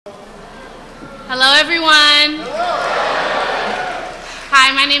Hello, everyone.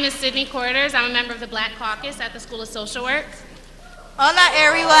 Hi, my name is Sydney Corridors. I'm a member of the Black Caucus at the School of Social Work. Hola,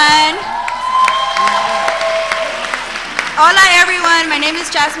 everyone. Hola, everyone. My name is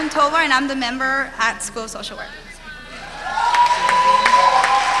Jasmine Tovar, and I'm the member at School of Social Work.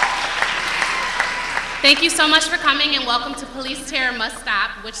 Thank you so much for coming, and welcome to Police Terror Must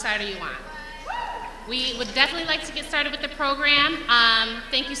Stop. Which side are you on? We would definitely like to get started with the program.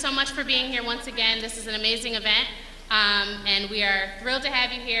 Thank you so much for being here once again. This is an amazing event, and we are thrilled to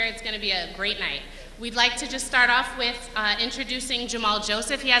have you here. It's going to be a great night. We'd like to just start off with introducing Jamal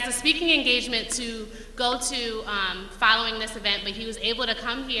Joseph. He has a speaking engagement to go to following this event, but he was able to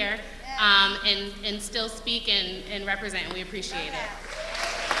come here and still speak and represent, and we appreciate it.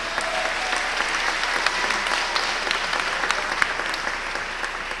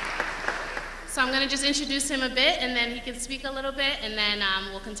 So I'm going to just introduce him a bit, and then he can speak a little bit, and then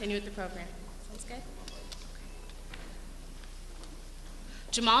we'll continue with the program. Sounds good?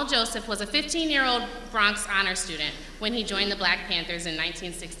 Jamal Joseph was a 15-year-old Bronx honor student when he joined the Black Panthers in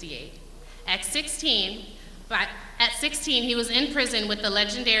 1968. At 16, he was in prison with the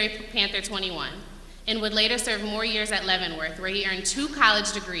legendary Panther 21, and would later serve more years at Leavenworth, where he earned 2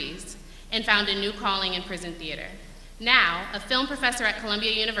 college degrees and found a new calling in prison theater. Now, a film professor at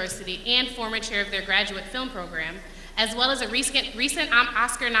Columbia University and former chair of their graduate film program, as well as a recent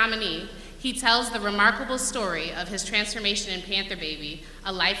Oscar nominee, he tells the remarkable story of his transformation in Panther Baby,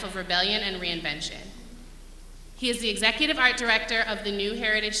 a life of rebellion and reinvention. He is the executive art director of the New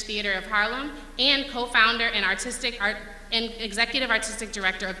Heritage Theater of Harlem and co-founder and executive artistic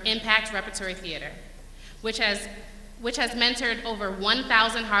director of Impact Repertory Theater, which has mentored over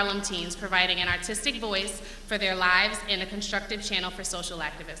 1,000 Harlem teens, providing an artistic voice for their lives and a constructive channel for social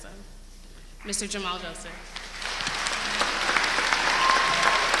activism. Mr. Jamal Joseph.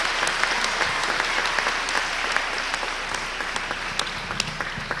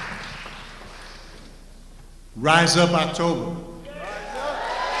 Rise up, October.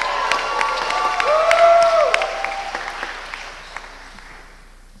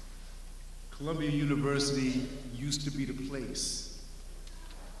 Columbia University used to be the place.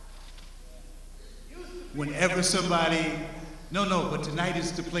 Whenever somebody, no, but tonight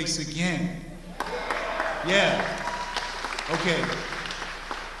is the place again. Yeah, okay.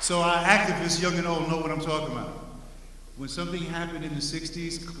 So our activists, young and old, know what I'm talking about. When something happened in the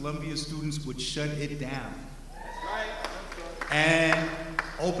 60s, Columbia students would shut it down and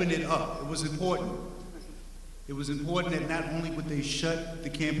open it up. It was important. It was important that not only would they shut the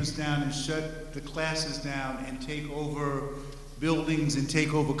campus down and shut the classes down and take over buildings and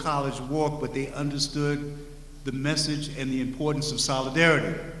take over College Walk, but they understood the message and the importance of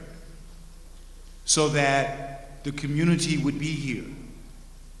solidarity so that the community would be here.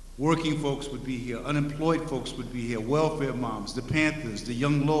 Working folks would be here, unemployed folks would be here, welfare moms, the Panthers, the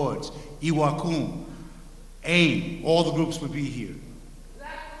Young Lords, Iwakum, AIM, all the groups would be here.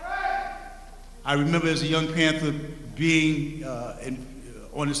 I remember as a young Panther being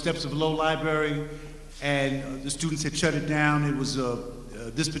on the steps of Low Library, and the students had shut it down. It was,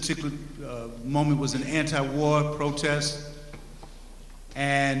 this particular moment was an anti-war protest,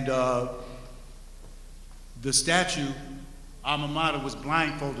 and the statue, alma mater, was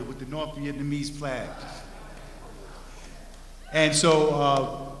blindfolded with the North Vietnamese flag. And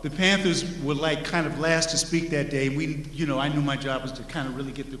so the Panthers were like kind of last to speak that day. I knew my job was to kind of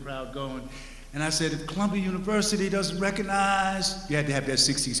really get the crowd going. And I said, if Columbia University doesn't recognize, you had to have that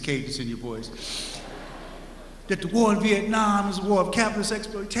 60s cadence in your voice, that the war in Vietnam is a war of capitalist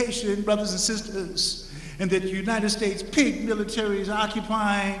exploitation, brothers and sisters, and that the United States pig military is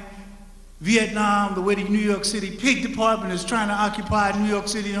occupying Vietnam the way the New York City Pig Department is trying to occupy New York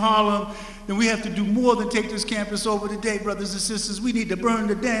City and Harlem, then we have to do more than take this campus over today, brothers and sisters. We need to burn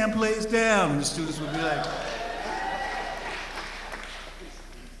the damn place down. And the students would be like,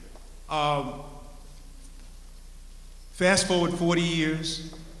 fast forward 40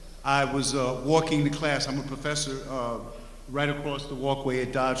 years, I was walking to class. I'm a professor right across the walkway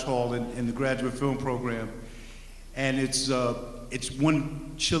at Dodge Hall in the graduate film program. And it's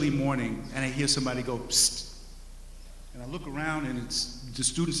one chilly morning, and I hear somebody go, psst. And I look around, and the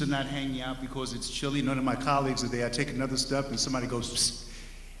students are not hanging out because it's chilly. None of my colleagues are there. I take another step, and somebody goes, psst.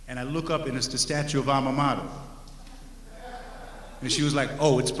 And I look up, and it's the statue of alma mater. And she was like,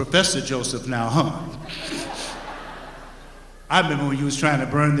 oh, it's Professor Joseph now, huh? I remember when you was trying to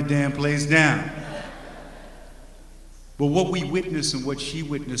burn the damn place down. But what we witnessed and what she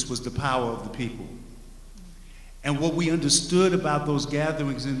witnessed was the power of the people. And what we understood about those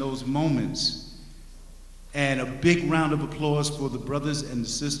gatherings in those moments, and a big round of applause for the brothers and the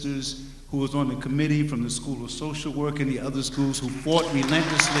sisters who was on the committee from the School of Social Work and the other schools who fought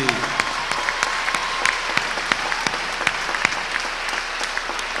relentlessly.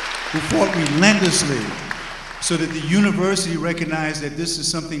 So that the university recognized that this is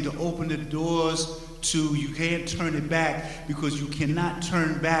something to open the doors to. You can't turn it back, because you cannot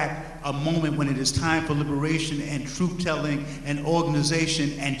turn back a moment when it is time for liberation and truth-telling and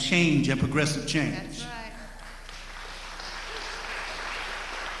organization and change and progressive change. That's right.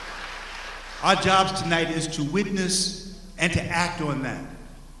 Our jobs tonight is to witness and to act on that.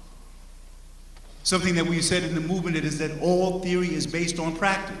 Something that we said in the movement is that all theory is based on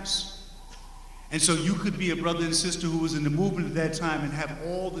practice. And so you could be a brother and sister who was in the movement at that time and have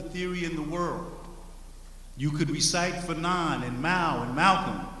all the theory in the world. You could recite Fanon and Mao and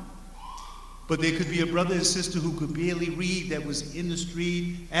Malcolm. But there could be a brother and sister who could barely read, that was in the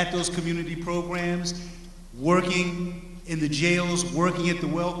street, at those community programs, working in the jails, working at the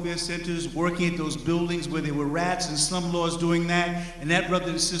welfare centers, working at those buildings where there were rats and slumlords doing that, and that brother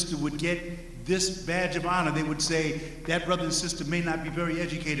and sister would get this badge of honor. They would say, that brother and sister may not be very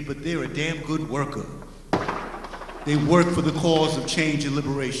educated, but they're a damn good worker. They work for the cause of change and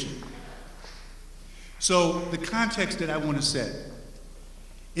liberation. So the context that I want to set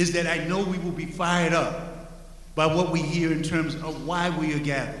is that I know we will be fired up by what we hear in terms of why we are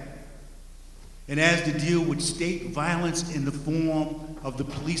gathered. And as to deal with state violence in the form of the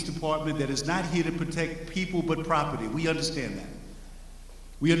police department that is not here to protect people but property. We understand that.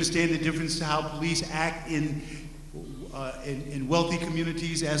 We understand the difference to how police act in wealthy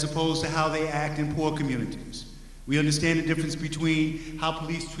communities as opposed to how they act in poor communities. We understand the difference between how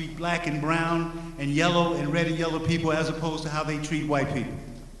police treat black and brown and yellow and red and yellow people as opposed to how they treat white people.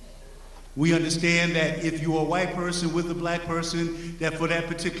 We understand that if you're a white person with a black person, that for that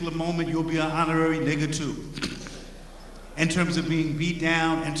particular moment, you'll be an honorary nigger too. In terms of being beat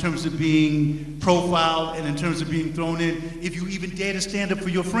down, in terms of being profiled, and in terms of being thrown in, if you even dare to stand up for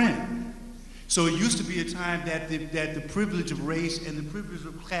your friend. So it used to be a time that the privilege of race and the privilege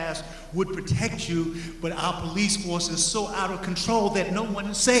of class would protect you, but our police force is so out of control that no one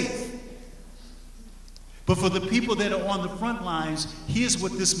is safe. But for the people that are on the front lines, here's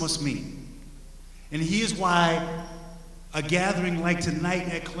what this must mean. And here's why a gathering like tonight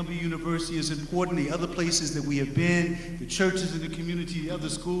at Columbia University is important. The other places that we have been, the churches in the community, the other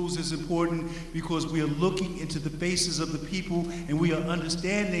schools is important, because we are looking into the faces of the people and we are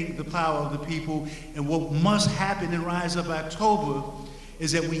understanding the power of the people. And what must happen in Rise Up October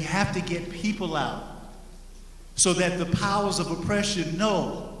is that we have to get people out so that the powers of oppression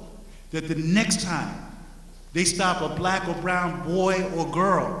know that the next time they stop a black or brown boy or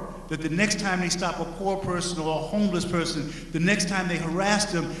girl, that the next time they stop a poor person or a homeless person, the next time they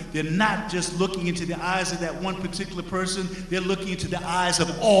harass them, they're not just looking into the eyes of that one particular person, they're looking into the eyes of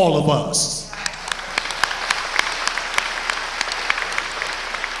all of us.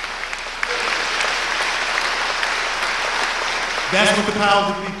 That's what the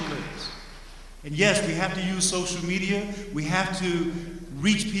power of the people is. And yes, we have to use social media. We have to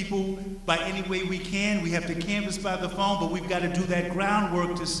reach people by any way we can. We have to canvass by the phone, but we've got to do that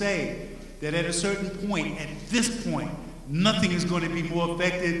groundwork to say that at a certain point, at this point, nothing is going to be more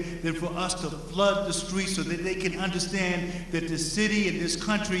effective than for us to flood the streets so that they can understand that the city and this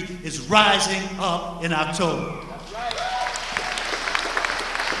country is rising up in October. That's right.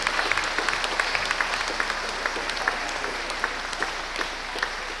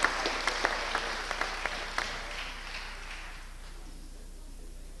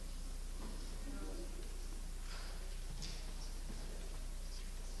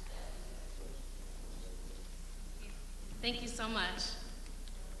 Thank you so much.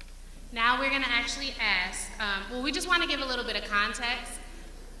 Now we're going to actually ask, well, we just want to give a little bit of context.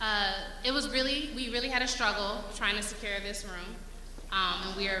 We really had a struggle trying to secure this room.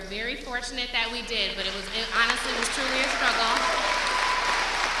 And we are very fortunate that we did, but it honestly was truly a struggle.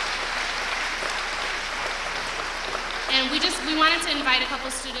 And we wanted to invite a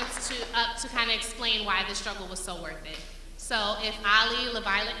couple students up to kind of explain why this struggle was so worth it. So if Ali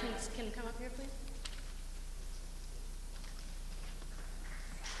LaViolet can come up here, please.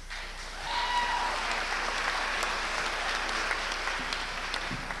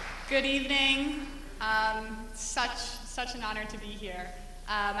 Good evening. Such an honor to be here.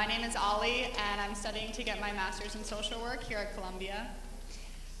 My name is Ali, and I'm studying to get my master's in social work here at Columbia.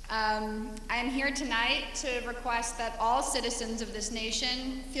 I am here tonight to request that all citizens of this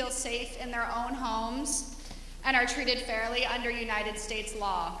nation feel safe in their own homes and are treated fairly under United States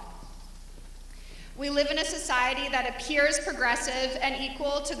law. We live in a society that appears progressive and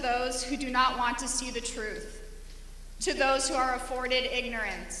equal to those who do not want to see the truth, to those who are afforded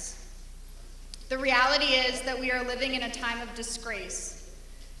ignorance, The reality is that we are living in a time of disgrace,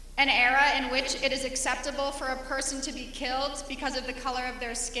 an era in which it is acceptable for a person to be killed because of the color of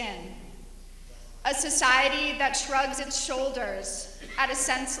their skin, a society that shrugs its shoulders at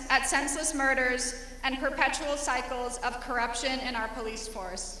senseless murders and perpetual cycles of corruption in our police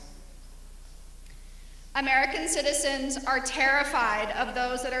force. American citizens are terrified of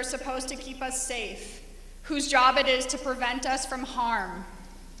those that are supposed to keep us safe, whose job it is to prevent us from harm.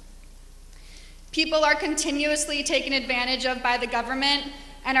 People are continuously taken advantage of by the government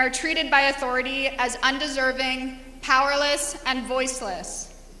and are treated by authority as undeserving, powerless, and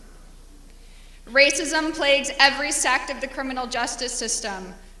voiceless. Racism plagues every sect of the criminal justice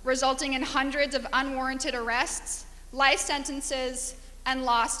system, resulting in hundreds of unwarranted arrests, life sentences, and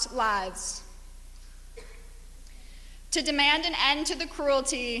lost lives. To demand an end to the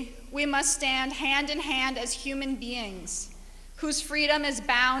cruelty, we must stand hand in hand as human beings, whose freedom is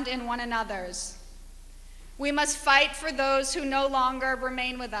bound in one another's. We must fight for those who no longer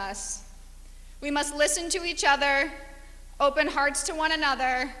remain with us. We must listen to each other, open hearts to one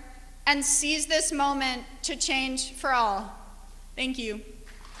another, and seize this moment to change for all. Thank you.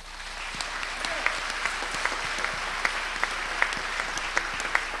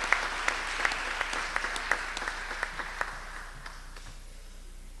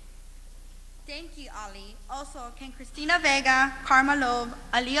 Thank you, Ali. Also, can Cristina Vega, Karma Loeb,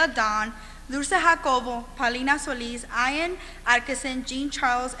 Aliyah Don, Dulce Jacobo, Paulina Solis, Ian Atkinson, Jean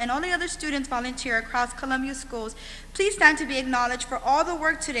Charles, and all the other students volunteer across Columbia schools, please stand to be acknowledged for all the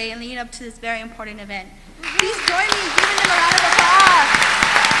work today and leading up to this very important event. Please join me in giving them a round of applause.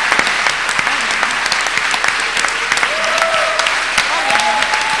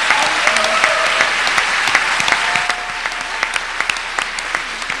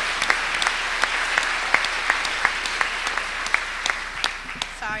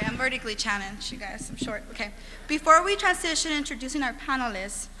 Sorry, I'm vertically challenged, you guys. I'm short. Okay. Before we transition introducing our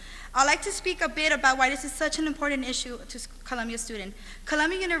panelists, I'd like to speak a bit about why this is such an important issue to Columbia students.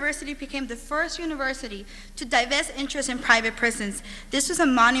 Columbia University became the first university to divest interest in private prisons. This was a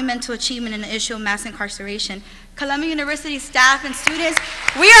monumental achievement in the issue of mass incarceration. Columbia University staff and students,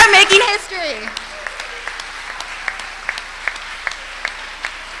 we are making history.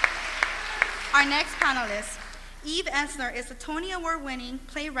 Our next panelist, Eve Ensler, is a Tony Award-winning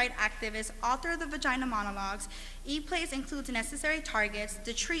playwright, activist, author of the Vagina Monologues. Eve plays includes Necessary Targets,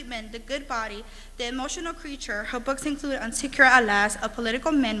 The Treatment, The Good Body, The Emotional Creature. Her books include Unsecure Alas, a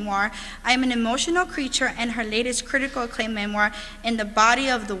political memoir, I Am an Emotional Creature, and her latest critical acclaimed memoir, In the Body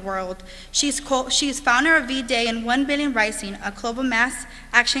of the World. She is founder of V-Day and 1 Billion Rising, a global mass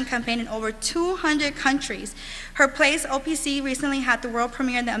action campaign in over 200 countries. Her plays, OPC, recently had the world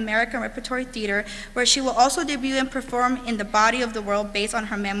premiere in the American Repertory Theater, where she will also debut and perform In the Body of the World based on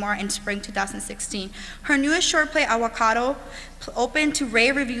her memoir in spring 2016. Her newest short play, Avocado, opened to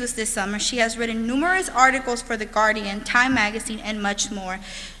rave reviews this summer. She has written numerous articles for The Guardian, Time Magazine, and much more.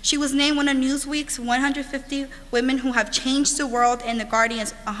 She was named one of Newsweek's 150 women who have changed the world and The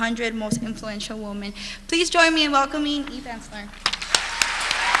Guardian's 100 most influential women. Please join me in welcoming Eve Ensler.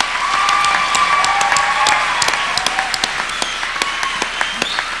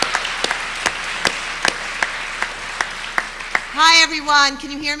 Hi everyone,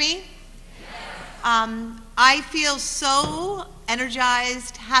 can you hear me? I feel so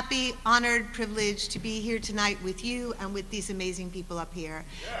energized, happy, honored, privileged to be here tonight with you and with these amazing people up here.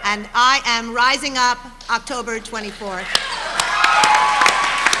 And I am rising up October 24th.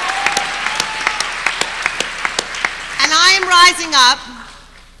 And I am rising up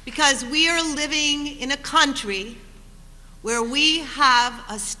because we are living in a country where we have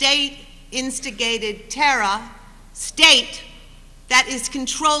a state-instigated terror state that is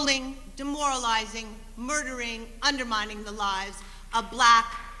controlling, demoralizing, murdering, undermining the lives of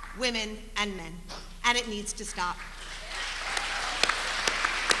Black women and men. And it needs to stop.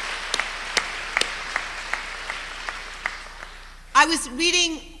 I was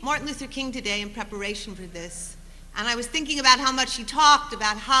reading Martin Luther King today in preparation for this, and I was thinking about how much he talked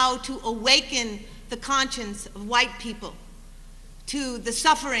about how to awaken the conscience of white people to the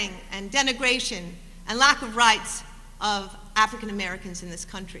suffering and denigration and lack of rights of African Americans in this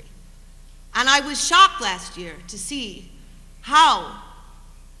country. And I was shocked last year to see how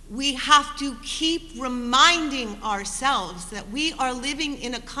we have to keep reminding ourselves that we are living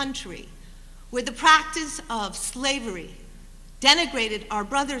in a country where the practice of slavery denigrated our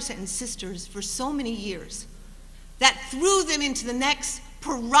brothers and sisters for so many years, that threw them into the next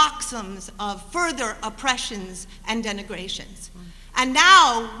paroxysms of further oppressions and denigrations. And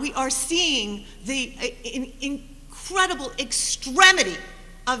now we are seeing the incredible extremity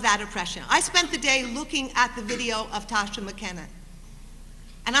of that oppression. I spent the day looking at the video of Tasha McKenna.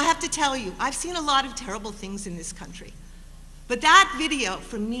 And I have to tell you, I've seen a lot of terrible things in this country. But that video,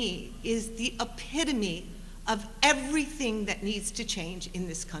 for me, is the epitome of everything that needs to change in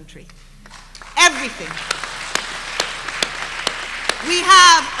this country. Everything. We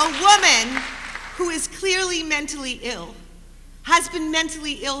have a woman who is clearly mentally ill, has been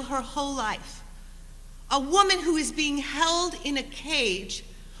mentally ill her whole life. A woman who is being held in a cage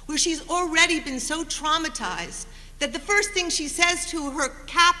where she's already been so traumatized that the first thing she says to her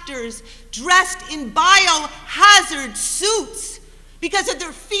captors, dressed in biohazard suits because of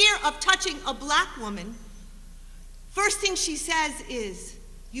their fear of touching a black woman, first thing she says is,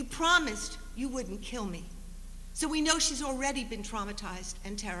 "You promised you wouldn't kill me." So we know she's already been traumatized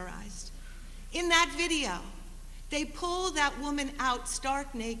and terrorized. In that video, they pull that woman out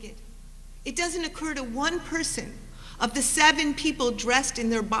stark naked. It doesn't occur to one person of the 7 people dressed in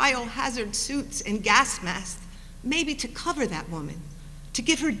their biohazard suits and gas masks maybe to cover that woman, to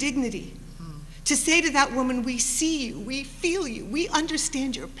give her dignity, to say to that woman, "We see you, we feel you, we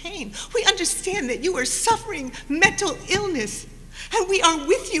understand your pain, we understand that you are suffering mental illness, and we are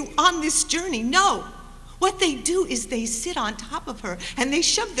with you on this journey." No. What they do is they sit on top of her and they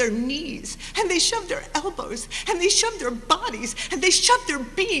shove their knees and they shove their elbows and they shove their bodies and they shove their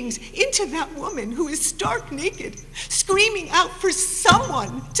beings into that woman who is stark naked, screaming out for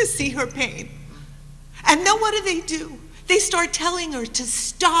someone to see her pain. And then what do? They start telling her to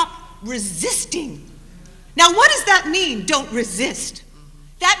stop resisting. Now what does that mean, don't resist?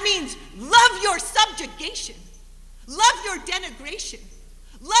 That means love your subjugation, love your denigration,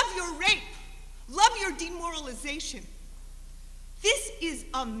 love your rape, love your demoralization. This is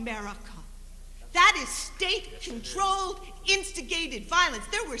America. That is state-controlled, instigated violence.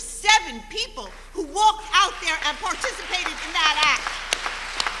 There were 7 people who walked out there and participated in that act.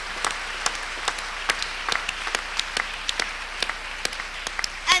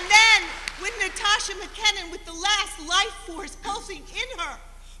 And then, when Natasha McKinnon, with the last life force pulsing in her,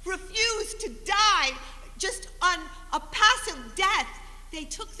 refused to die just on a passive death, they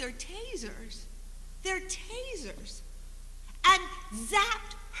took their tasers, and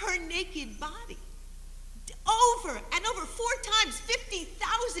zapped her naked body. Over and over, 4 times,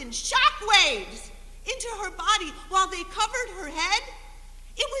 50,000 shockwaves into her body while they covered her head.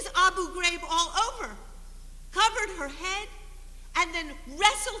 It was Abu Ghraib all over. Covered her head, and then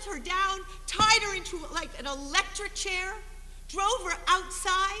wrestled her down, tied her into like an electric chair, drove her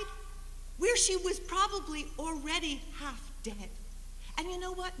outside, where she was probably already half dead. And you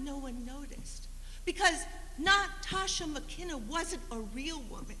know what? No one noticed. Because Natasha McKenna wasn't a real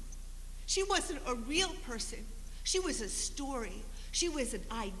woman. She wasn't a real person. She was a story. She was an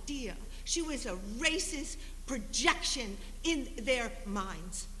idea. She was a racist projection in their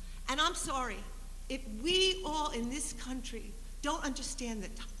minds. And I'm sorry, if we all in this country don't understand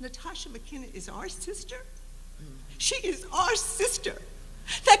that Natasha McKenna is our sister, she is our sister.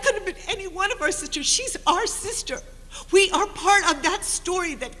 That could have been any one of our sisters. She's our sister. We are part of that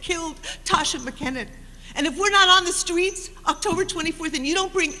story that killed Tasha McKenna. And if we're not on the streets October 24th and you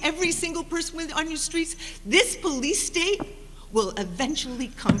don't bring every single person on your streets, this police state will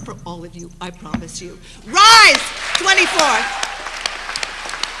eventually come for all of you, I promise you. Rise, 24th.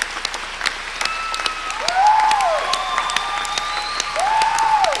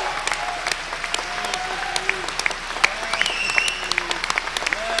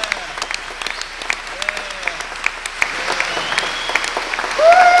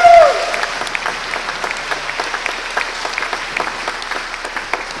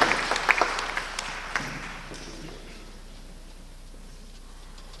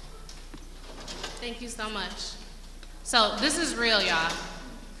 Thank you so much. So this is real, y'all.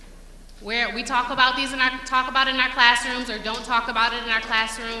 Where we talk about it in our classrooms or don't talk about it in our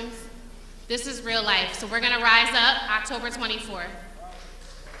classrooms. This is real life. So we're gonna rise up October 24th.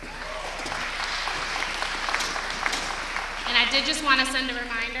 And I did just want to send a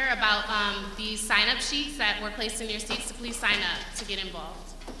reminder about these sign-up sheets that were placed in your seats, so please sign up to get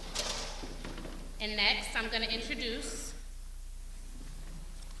involved. And next, I'm going to introduce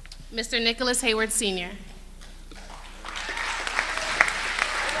Mr. Nicholas Heyward, Sr.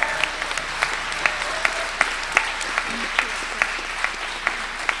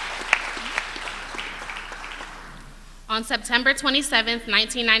 On September 27th,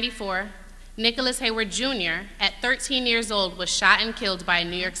 1994, Nicholas Heyward Jr., at 13 years old, was shot and killed by a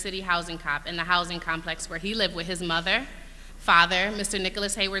New York City housing cop in the housing complex where he lived with his mother, father, Mr.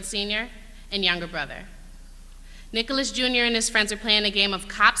 Nicholas Heyward Sr., and younger brother. Nicholas Jr. and his friends were playing a game of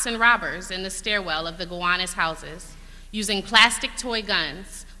cops and robbers in the stairwell of the Gowanus houses. using plastic toy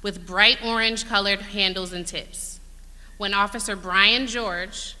guns with bright orange-colored handles and tips. When Officer Brian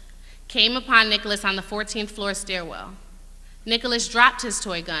George came upon Nicholas on the 14th floor stairwell, Nicholas dropped his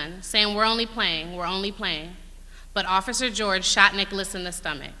toy gun, saying, "We're only playing, we're only playing." But Officer George shot Nicholas in the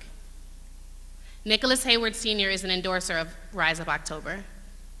stomach. Nicholas Heyward Sr. is an endorser of Rise Up October.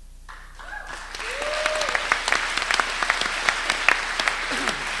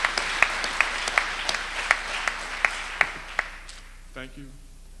 Thank you.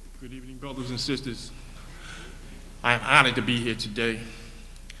 Good evening, brothers and sisters. I am honored to be here today,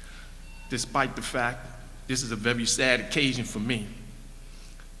 despite the fact this is a very sad occasion for me,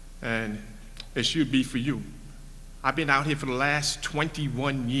 and it should be for you. I've been out here for the last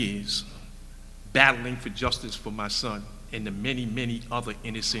 21 years battling for justice for my son and the many, many other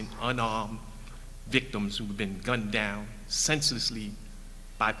innocent, unarmed victims who have been gunned down senselessly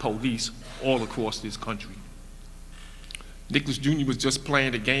by police all across this country. Nicholas Jr. was just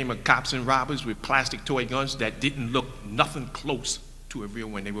playing a game of cops and robbers with plastic toy guns that didn't look nothing close to a real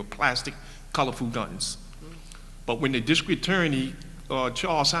one. They were plastic, colorful guns. But when the district attorney,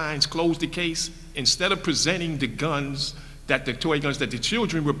 Charles Hines, closed the case, instead of presenting the guns, the toy guns that the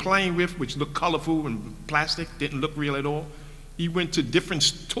children were playing with, which looked colorful and plastic, didn't look real at all, he went to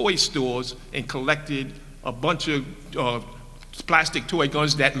different toy stores and collected a bunch of plastic toy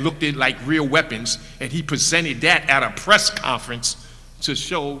guns that looked like real weapons, and he presented that at a press conference to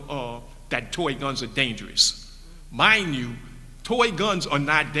show that toy guns are dangerous. Mind you, toy guns are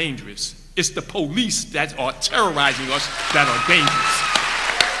not dangerous. It's the police that are terrorizing us that are dangerous.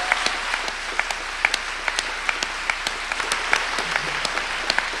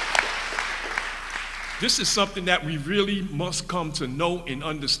 This is something that we really must come to know and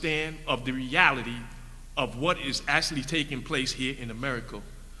understand of the reality of what is actually taking place here in America.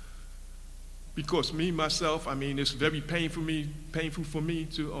 Because me, myself, I mean, it's very painful for me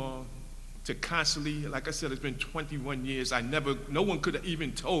to constantly, like I said, it's been 21 years. No one could have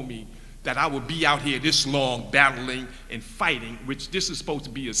even told me that I would be out here this long battling and fighting, which this is supposed to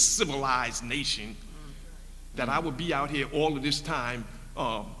be a civilized nation, that I would be out here all of this time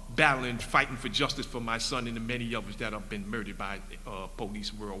battling, fighting for justice for my son and the many others that have been murdered by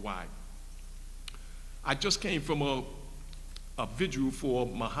police worldwide. I just came from a vigil for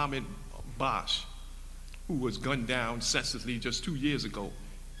Muhammad Bosch, who was gunned down senselessly just 2 years ago.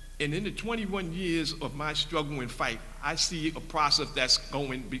 And in the 21 years of my struggle and fight, I see a process that's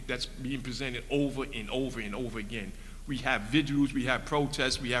being presented over and over and over again. We have vigils, we have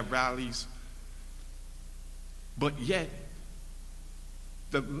protests, we have rallies, but yet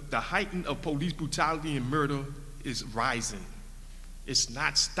the heighten of police brutality and murder is rising. It's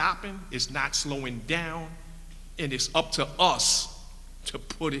not stopping, it's not slowing down, and it's up to us to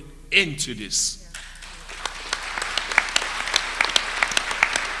put it into this.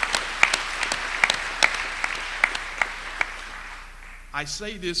 I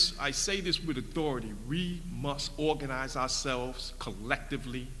say this with authority. We must organize ourselves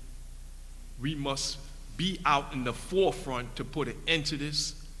collectively. We must be out in the forefront to put an end to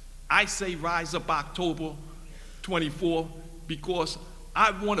this. I say Rise Up October 24 because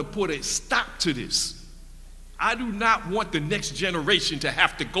I want to put a stop to this. I do not want the next generation to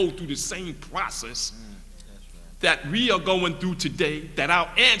have to go through the same process that we are going through today, that our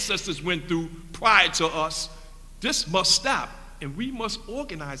ancestors went through prior to us. This must stop, and we must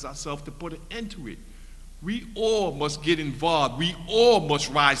organize ourselves to put an end to it. We all must get involved. We all must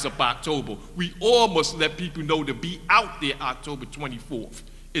rise up October. We all must let people know to be out there October 24th.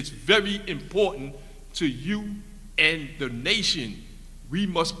 It's very important to you and the nation. We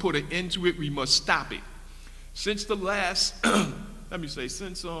must put an end to it. We must stop it. Since the last,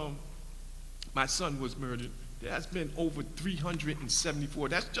 since my son was murdered, there has been over 374.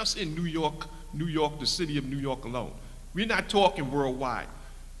 That's just in New York, the city of New York alone. We're not talking worldwide.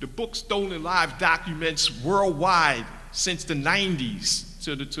 The book Stolen Lives documents worldwide since the 90s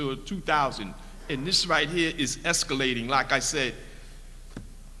to 2000. And this right here is escalating, like I said.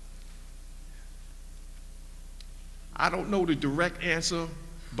 I don't know the direct answer,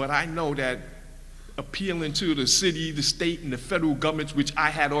 but I know that appealing to the city, the state, and the federal governments, which I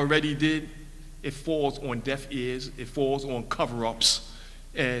had already did, it falls on deaf ears, it falls on cover-ups,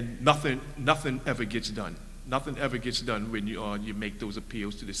 and nothing ever gets done. Nothing ever gets done when you make those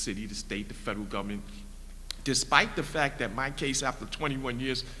appeals to the city, the state, the federal government. Despite the fact that my case after 21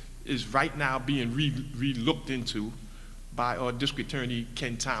 years is right now being re-looked into by District Attorney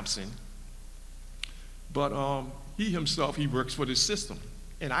Ken Thompson. But he himself, he works for this system.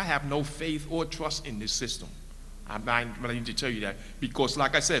 And I have no faith or trust in this system. I need to tell you that because,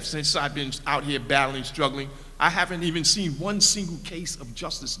 like I said, since I've been out here battling, struggling, I haven't even seen one single case of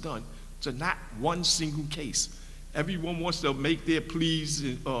justice done. So not one single case. Everyone wants to make their pleas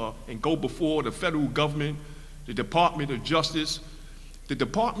and go before the federal government, the Department of Justice. The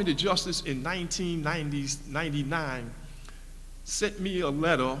Department of Justice in 1999 sent me a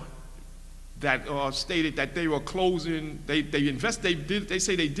letter that stated that they were closing, they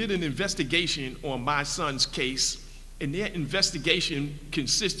say they did an investigation on my son's case, and their investigation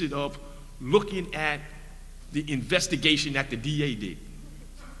consisted of looking at the investigation that the DA did.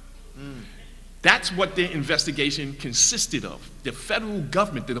 That's what their investigation consisted of. The federal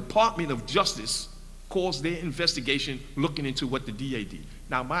government, the Department of Justice, calls their investigation looking into what the DA did.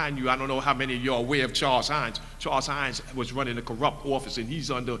 Now, mind you, I don't know how many of you are aware of Charles Hines. Charles Hines was running a corrupt office, and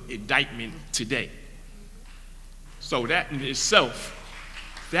he's under indictment today. So that in itself,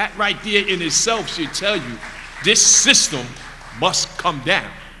 that right there in itself should tell you this system must come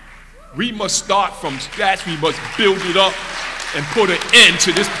down. We must start from scratch. We must build it up and put an end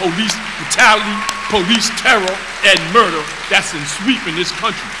to this police brutality, police terror, and murder that's in sweeping this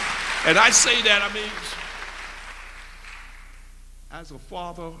country. And I say that, I mean, as a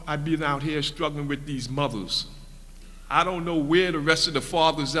father, I've been out here struggling with these mothers. I don't know where the rest of the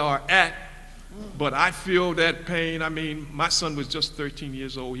fathers are at, but I feel that pain. I mean, my son was just 13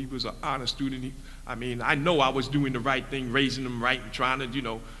 years old. He was an honor student. I mean, I know I was doing the right thing, raising him right and trying to, you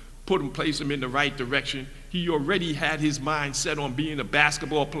know, place him in the right direction. He already had his mind set on being a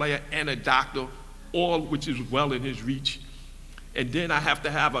basketball player and a doctor, all which is well in his reach. And then I have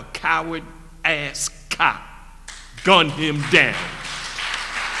to have a coward-ass cop gun him down.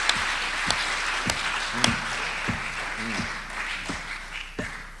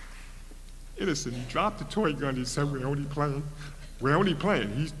 Innocent, he dropped the toy gun. He said, we're only playing. We're only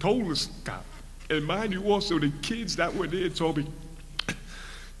playing. He told us, cop. And mind you also, the kids that were there told me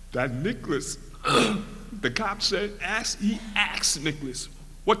that Nicholas, the cop said, he asked Nicholas,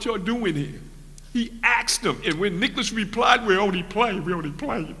 what y'all doing here? He asked him, and when Nicholas replied, we're only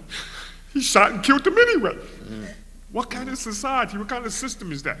playing, he shot and killed him anyway. What kind of society, what kind of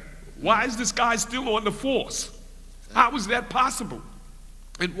system is that? Why is this guy still on the force? How is that possible?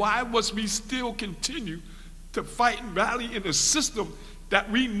 And why must we still continue to fight and rally in a system that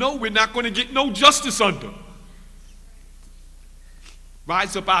we know we're not going to get no justice under?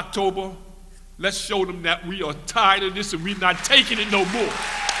 Rise Up October, let's show them that we are tired of this and we're not taking it no more.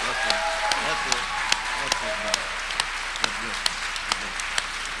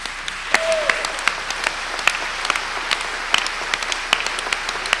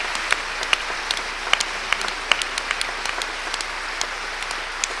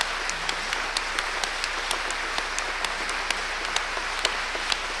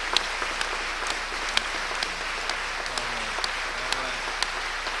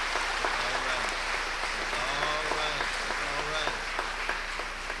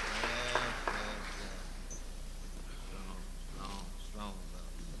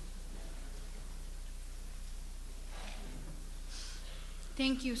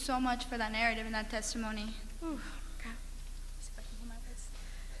 Thank you so much for that narrative and that testimony. Ooh, God.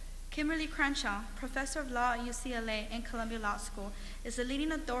 Kimberlé Crenshaw, professor of law at UCLA and Columbia Law School, is a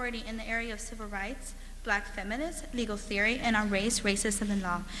leading authority in the area of civil rights, Black feminists, legal theory, and on race, racism, and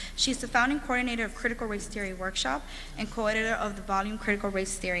law. She is the founding coordinator of Critical Race Theory Workshop and co-editor of the volume Critical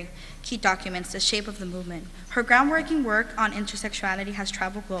Race Theory, Key Documents, The Shape of the Movement. Her groundbreaking work on intersectionality has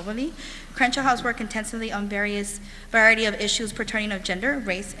traveled globally. Crenshaw has worked intensively on variety of issues pertaining to gender,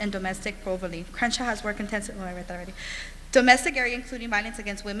 race, and domestic globally. Crenshaw has worked intensively, I read that already. Domestic area including violence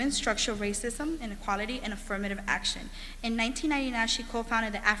against women, structural racism, inequality, and affirmative action. In 1999, she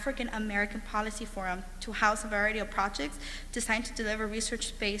co-founded the African American Policy Forum to house a variety of projects designed to deliver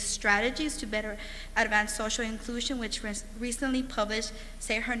research-based strategies to better advance social inclusion, which recently published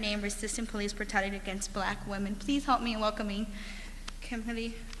Say Her Name, Resisting Police Brutality Against Black Women. Please help me in welcoming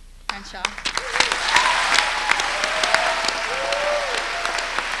Kimberlé Crenshaw.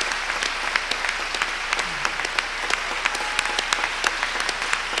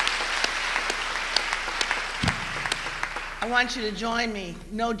 I want you to join me.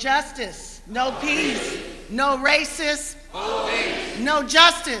 No justice, no peace, no racist, no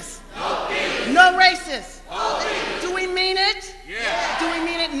justice, no racist. Do we mean it? Yeah. Do we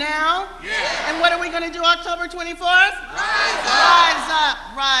mean it now? Yeah. And what are we going to do October 24th? Rise up. Rise up,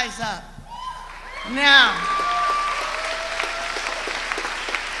 rise up. Now,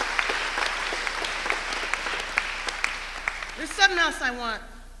 there's something else I want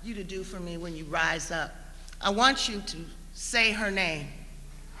you to do for me when you rise up. I want you to say her name.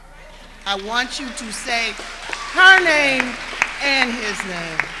 I want you to say her name and his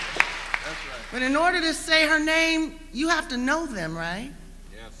name. But in order to say her name, you have to know them, right?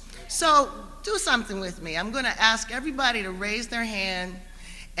 Yes. So do something with me. I'm going to ask everybody to raise their hand,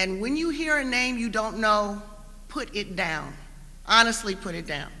 and when you hear a name you don't know, put it down. Honestly, put it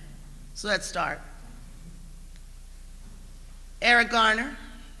down. So let's start. Eric Garner,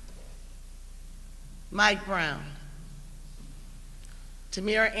 Mike Brown,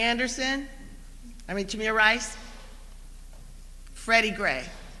 Tamir Rice, Freddie Gray,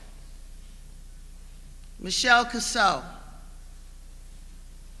 Michelle Cassell,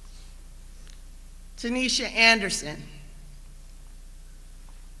 Tanisha Anderson,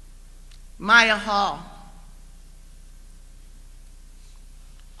 Maya Hall,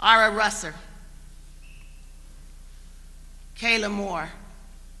 Ara Russer, Kayla Moore.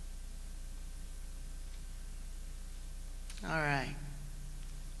 All right.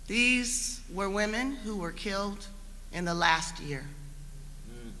 These were women who were killed in the last year.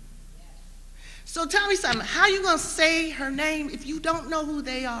 So tell me something, how are you going to say her name if you don't know who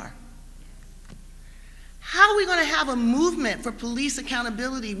they are? How are we going to have a movement for police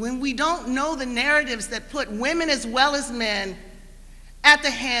accountability when we don't know the narratives that put women as well as men at the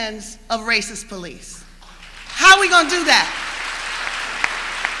hands of racist police? How are we going to do that?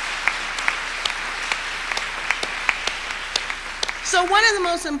 So one of the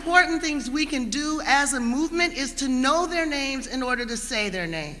most important things we can do as a movement is to know their names in order to say their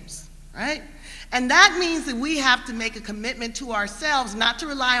names, right? And that means that we have to make a commitment to ourselves not to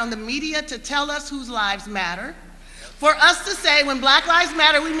rely on the media to tell us whose lives matter. For us to say when Black Lives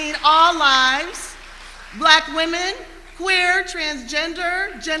Matter, we mean all lives, Black women, queer,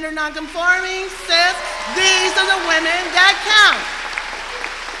 transgender, gender nonconforming, cis, these are the women that count.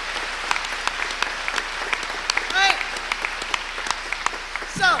 Right?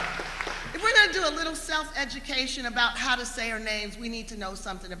 So, if we're going to do a little self-education about how to say our names, we need to know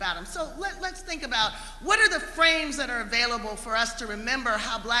something about them. So let's think about what are the frames that are available for us to remember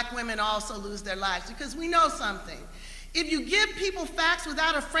how Black women also lose their lives, because we know something. If you give people facts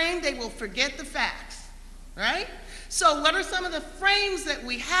without a frame, they will forget the facts, right? So what are some of the frames that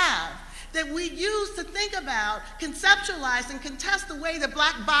we have that we use to think about, conceptualize, and contest the way that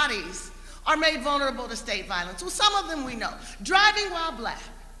Black bodies are made vulnerable to state violence? Well, some of them we know. Driving while Black.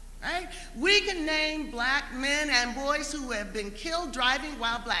 Right? We can name Black men and boys who have been killed driving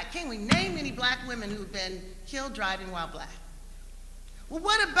while Black. Can we name any Black women who've been killed driving while Black? Well,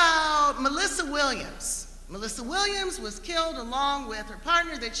 what about Melissa Williams? Melissa Williams was killed along with her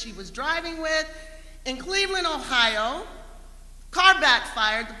partner that she was driving with in Cleveland, Ohio. Car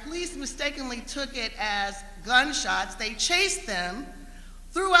backfired. The police mistakenly took it as gunshots. They chased them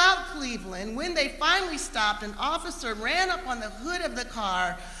throughout Cleveland. When they finally stopped, an officer ran up on the hood of the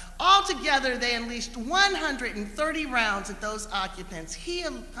car. Altogether, they unleashed 130 rounds at those occupants. He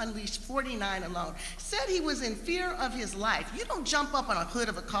unleashed 49 alone. Said he was in fear of his life. You don't jump up on a hood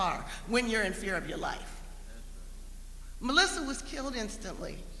of a car when you're in fear of your life. Melissa was killed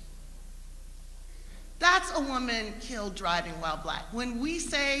instantly. That's a woman killed driving while Black. When we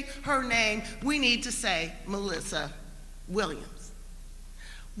say her name, we need to say Melissa Williams.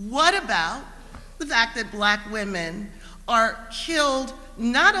 What about the fact that Black women are killed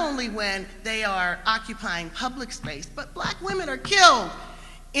not only when they are occupying public space, but Black women are killed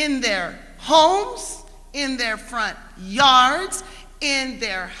in their homes, in their front yards, in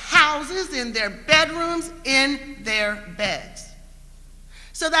their houses, in their bedrooms, in their beds.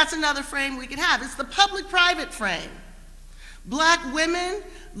 So that's another frame we could have. It's the public-private frame. Black women,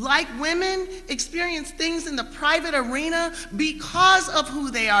 like women, experience things in the private arena because of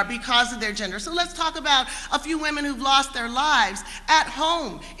who they are, because of their gender. So let's talk about a few women who've lost their lives at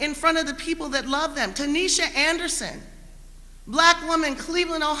home, in front of the people that love them. Tanisha Anderson, Black woman,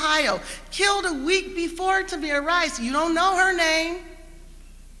 Cleveland, Ohio, killed a week before Tamir Rice. You don't know her name.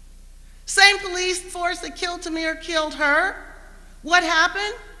 Same police force that killed Tamir killed her. What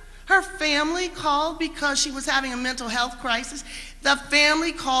happened? Her family called because she was having a mental health crisis. The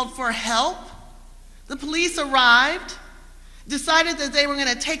family called for help. The police arrived, decided that they were going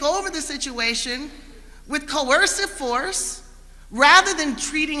to take over the situation with coercive force rather than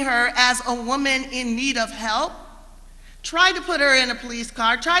treating her as a woman in need of help. Tried to put her in a police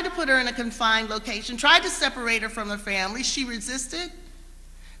car, tried to put her in a confined location, tried to separate her from her family. She resisted.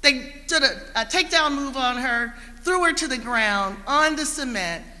 They did a takedown move on her, threw her to the ground on the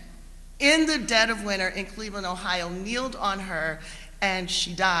cement in the dead of winter in Cleveland, Ohio, kneeled on her, and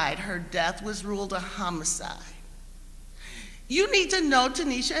she died. Her death was ruled a homicide. You need to know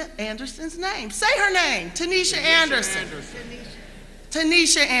Tanisha Anderson's name. Say her name, Tanisha Anderson.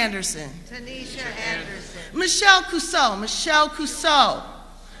 Tanisha Anderson. Tanisha Anderson. Michelle Cusseau. Michelle Cusseau.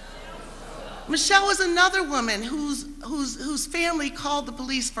 Michelle was another woman whose family called the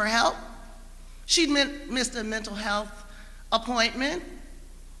police for help. She'd missed a mental health appointment.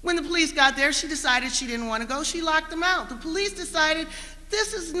 When the police got there, she decided she didn't want to go. She locked them out. The police decided,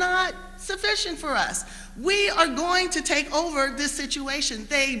 this is not sufficient for us. We are going to take over this situation.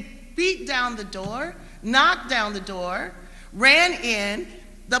 They beat down the door, knocked down the door, ran in.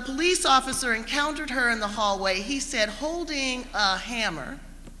 The police officer encountered her in the hallway. He said, holding a hammer,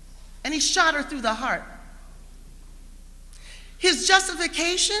 and he shot her through the heart. His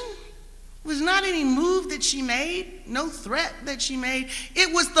justification was not any move that she made, no threat that she made.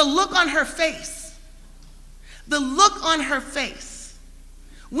 It was the look on her face. The look on her face.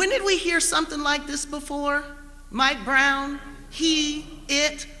 When did we hear something like this before? Mike Brown, he,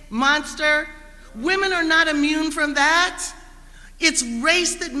 it, monster. Women are not immune from that. It's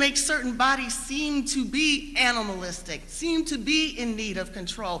race that makes certain bodies seem to be animalistic, seem to be in need of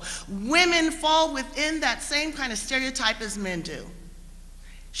control. Women fall within that same kind of stereotype as men do.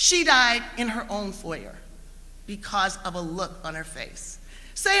 She died in her own foyer because of a look on her face.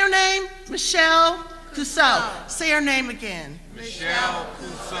 Say her name, Michelle Cusseau. Say her name again. Michelle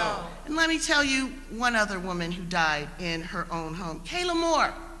Cusseau. And let me tell you one other woman who died in her own home, Kayla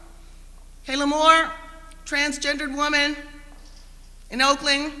Moore. Kayla Moore, transgendered woman in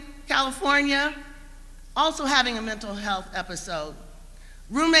Oakland, California, also having a mental health episode.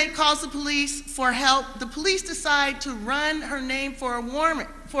 Roommate calls the police for help. The police decide to run her name for a warrant.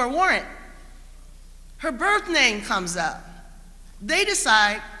 Her birth name comes up. They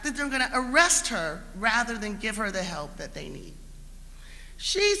decide that they're going to arrest her rather than give her the help that they need.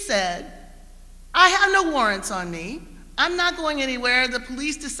 She said, I have no warrants on me. I'm not going anywhere. The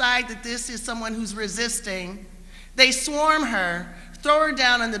police decide that this is someone who's resisting. They swarm her, throw her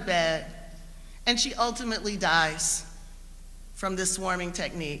down on the bed, and she ultimately dies from this swarming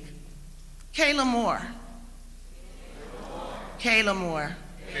technique. Kayla Moore. Kayla Moore.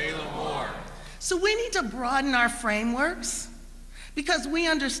 Kayla Moore. So we need to broaden our frameworks because we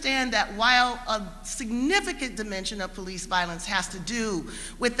understand that while a significant dimension of police violence has to do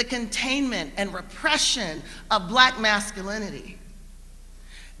with the containment and repression of black masculinity,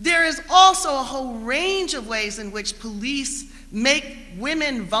 there is also a whole range of ways in which police make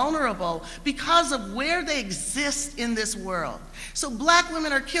women vulnerable because of where they exist in this world. So black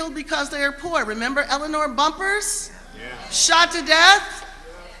women are killed because they are poor. Remember Eleanor Bumpers? Yes. Shot to death?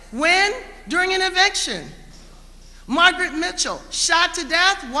 When? During an eviction. Margaret Mitchell, shot to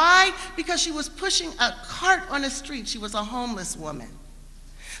death. Why? Because she was pushing a cart on the street. She was a homeless woman.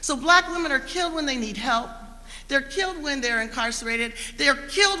 So black women are killed when they need help. They're killed when they're incarcerated. They're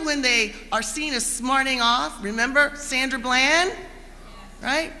killed when they are seen as smarting off. Remember Sandra Bland,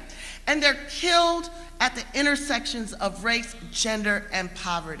 right? And they're killed at the intersections of race, gender, and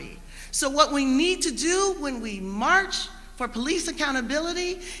poverty. So what we need to do when we march for police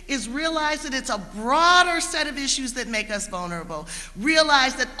accountability is realize that it's a broader set of issues that make us vulnerable.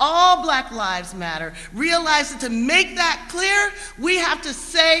 Realize that all black lives matter. Realize that to make that clear, we have to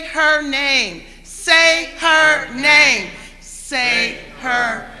say her name. Say her name. Say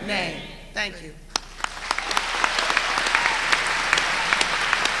her name. Thank you.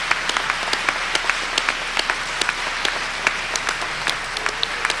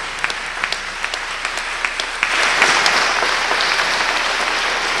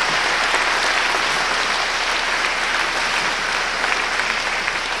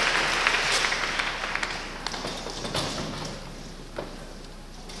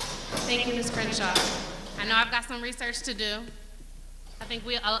 Thank you, Ms. Crenshaw. I know I've got some research to do. I think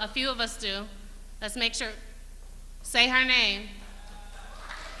a few of us do. Let's make sure. Say her name.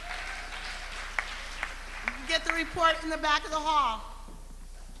 You can get the report in the back of the hall.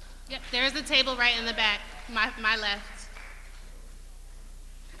 Yep, there's a table right in the back, my left.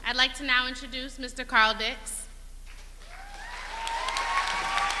 I'd like to now introduce Mr. Carl Dix.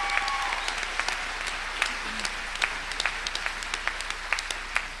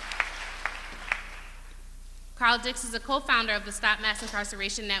 Carl Dix is a co-founder of the Stop Mass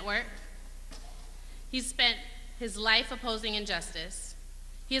Incarceration Network. He's spent his life opposing injustice.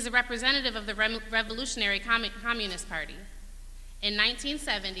 He is a representative of the Revolutionary Communist Party. In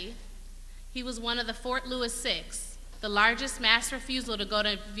 1970, he was one of the Fort Lewis Six, the largest mass refusal to go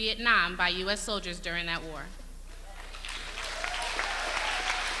to Vietnam by US soldiers during that war.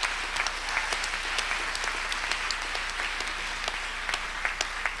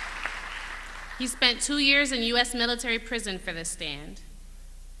 He spent 2 years in US military prison for this stand.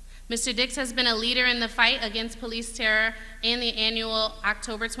 Mr. Dix has been a leader in the fight against police terror and the annual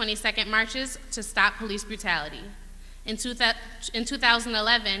October 22nd marches to stop police brutality. In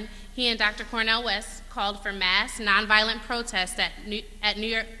 2011, he and Dr. Cornel West called for mass, nonviolent protests at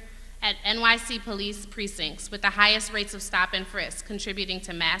NYC police precincts with the highest rates of stop and frisk, contributing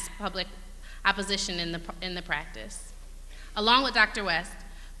to mass public opposition in the practice. Along with Dr. West,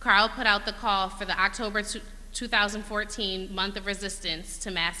 Carl put out the call for the October 2014 Month of Resistance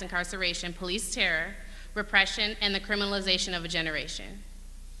to Mass Incarceration, Police Terror, Repression, and the Criminalization of a Generation.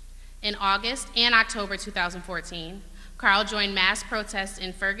 In August and October 2014, Carl joined mass protests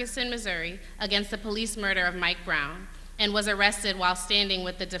in Ferguson, Missouri against the police murder of Mike Brown and was arrested while standing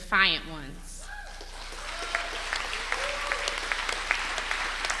with the Defiant Ones.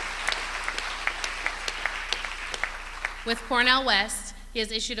 With Cornel West, he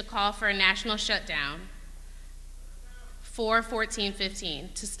has issued a call for a national shutdown for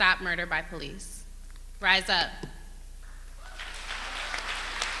 1415 to stop murder by police. Rise up.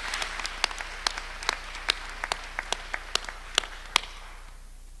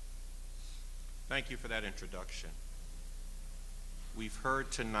 Thank you for that introduction. We've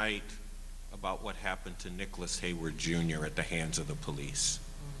heard tonight about what happened to Nicholas Heyward Jr. at the hands of the police.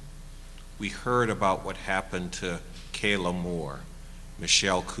 We heard about what happened to Kayla Moore,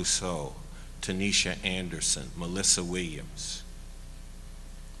 Michelle Cusseau, Tanisha Anderson, Melissa Williams.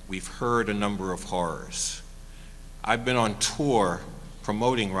 We've heard a number of horrors. I've been on tour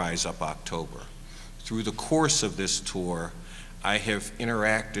promoting Rise Up October. Through the course of this tour, I have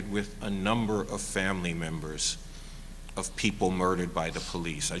interacted with a number of family members of people murdered by the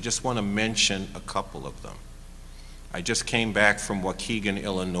police. I just want to mention a couple of them. I just came back from Waukegan,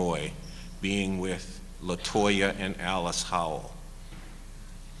 Illinois, being with LaToya and Alice Howell.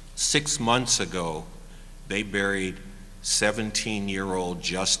 6 months ago, they buried 17-year-old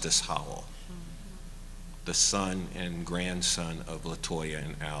Justice Howell, the son and grandson of LaToya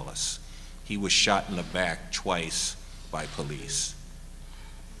and Alice. He was shot in the back twice by police.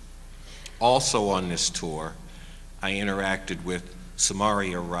 Also on this tour, I interacted with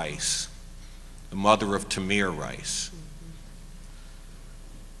Samaria Rice, the mother of Tamir Rice.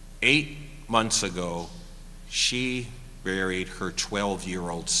 8 months ago, she buried her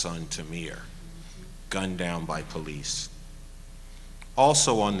 12-year-old son, Tamir, gunned down by police.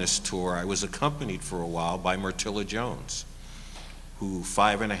 Also on this tour, I was accompanied for a while by Myrtilla Jones, who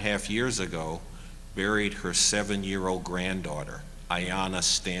 5.5 years ago buried her 7-year-old granddaughter, Ayanna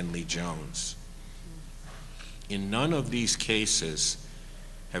Stanley Jones. In none of these cases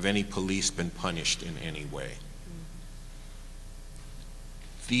have any police been punished in any way.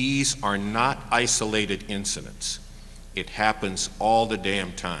 These are not isolated incidents. It happens all the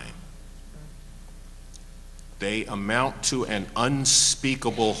damn time. They amount to an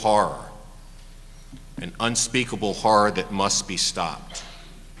unspeakable horror that must be stopped.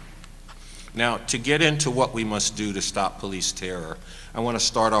 Now, to get into what we must do to stop police terror, I want to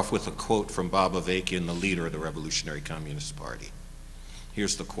start off with a quote from Bob Avakian, the leader of the Revolutionary Communist Party.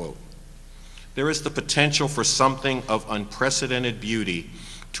 Here's the quote. "There is the potential for something of unprecedented beauty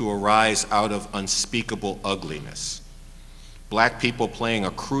to arise out of unspeakable ugliness. Black people playing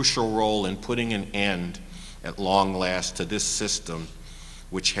a crucial role in putting an end, at long last, to this system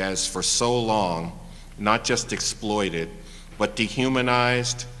which has for so long not just exploited, but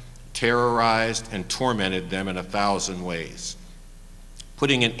dehumanized, terrorized, and tormented them in 1,000 ways.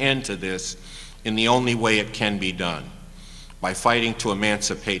 Putting an end to this in the only way it can be done, by fighting to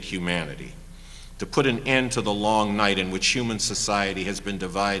emancipate humanity, to put an end to the long night in which human society has been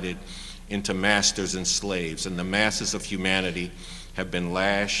divided into masters and slaves, and the masses of humanity have been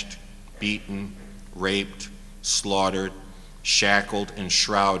lashed, beaten, raped, slaughtered, shackled, and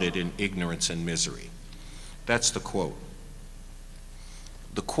shrouded in ignorance and misery." That's the quote.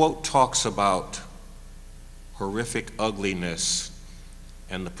 The quote talks about horrific ugliness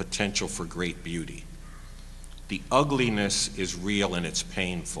and the potential for great beauty. The ugliness is real and it's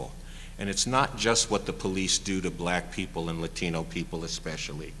painful. And it's not just what the police do to black people and Latino people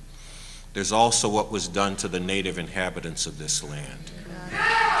especially. There's also what was done to the native inhabitants of this land.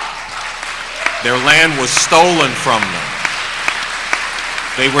 Their land was stolen from them.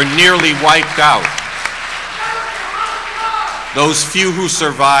 They were nearly wiped out. Those few who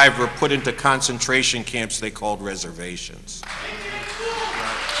survived were put into concentration camps they called reservations.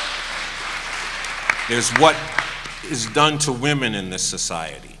 There's what is done to women in this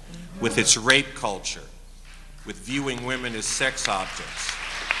society, with its rape culture, with viewing women as sex objects.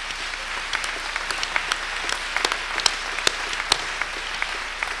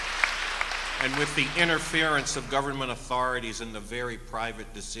 and with the interference of government authorities in the very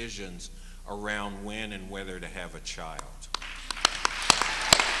private decisions around when and whether to have a child.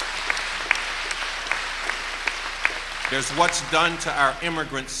 There's what's done to our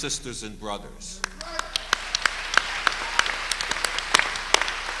immigrant sisters and brothers.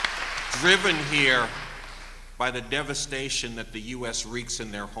 Driven here by the devastation that the U.S. wreaks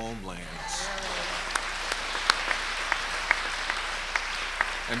in their homelands.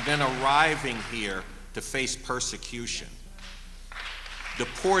 And then arriving here to face persecution.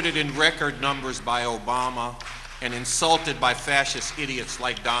 Deported in record numbers by Obama and insulted by fascist idiots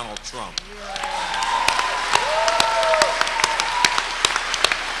like Donald Trump.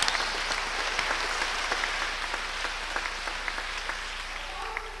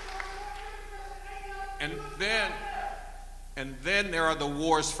 And then there are the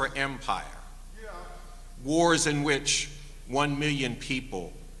wars for empire. Wars in which 1 million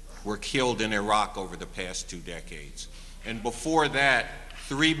people were killed in Iraq over the past 2 decades. And before that,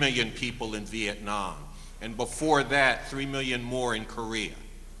 3 million people in Vietnam. And before that, 3 million more in Korea.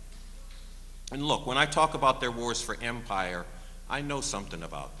 And look, when I talk about their wars for empire, I know something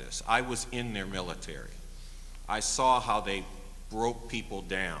about this. I was in their military. I saw how they broke people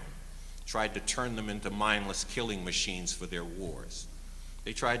down, tried to turn them into mindless killing machines for their wars.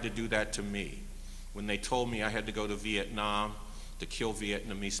 They tried to do that to me. When they told me I had to go to Vietnam to kill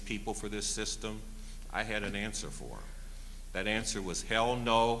Vietnamese people for this system, I had an answer for them. That answer was, hell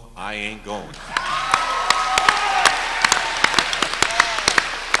no, I ain't going.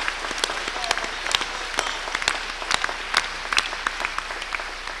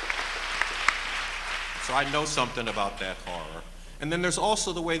 So I know something about that horror. And then there's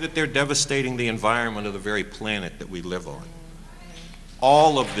also the way that they're devastating the environment of the very planet that we live on.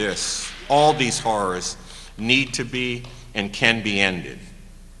 All of this, all these horrors need to be and can be ended.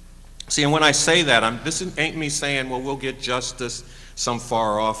 See, and when I say that, this ain't me saying, well, we'll get justice some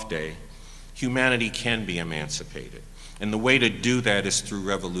far off day. Humanity can be emancipated. And the way to do that is through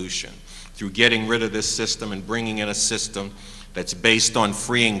revolution, through getting rid of this system and bringing in a system that's based on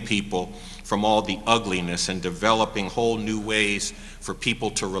freeing people from all the ugliness and developing whole new ways for people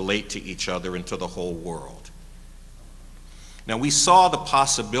to relate to each other and to the whole world. Now, we saw the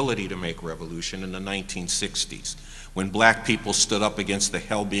possibility to make revolution in the 1960s, when black people stood up against the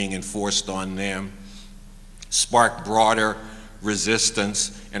hell being enforced on them, sparked broader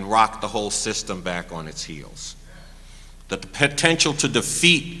resistance, and rocked the whole system back on its heels. The potential to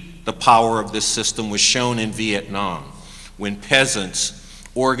defeat the power of this system was shown in Vietnam, when peasants,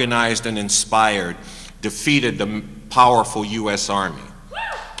 organized and inspired, defeated the powerful U.S. Army.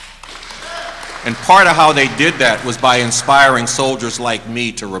 And part of how they did that was by inspiring soldiers like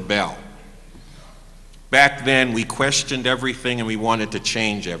me to rebel. Back then, we questioned everything and we wanted to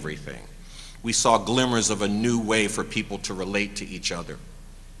change everything. We saw glimmers of a new way for people to relate to each other.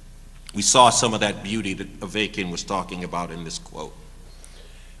 We saw some of that beauty that Avakian was talking about in this quote.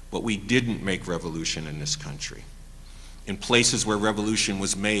 But we didn't make revolution in this country. In places where revolution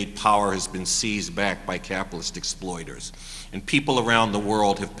was made, power has been seized back by capitalist exploiters. And people around the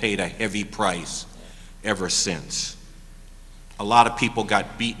world have paid a heavy price ever since. A lot of people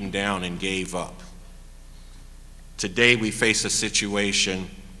got beaten down and gave up. Today we face a situation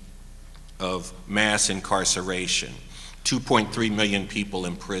of mass incarceration, 2.3 million people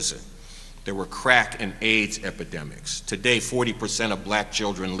in prison. There were crack and AIDS epidemics. Today, 40% of black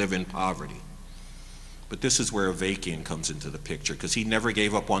children live in poverty. But this is where Avakian comes into the picture, because he never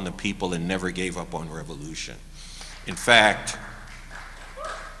gave up on the people and never gave up on revolution. In fact,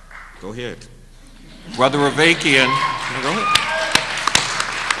 go ahead. Brother Avakian, go ahead.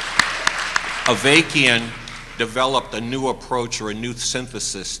 Avakian developed a new approach or a new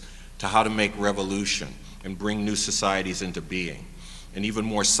synthesis to how to make revolution and bring new societies into being. An even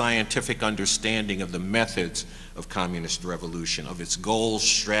more scientific understanding of the methods of communist revolution, of its goals,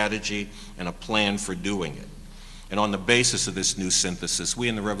 strategy, and a plan for doing it. And on the basis of this new synthesis, we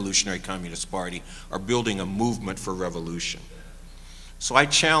in the Revolutionary Communist Party are building a movement for revolution. So I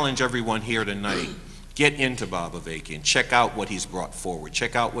challenge everyone here tonight, get into Bob Avakian, check out what he's brought forward,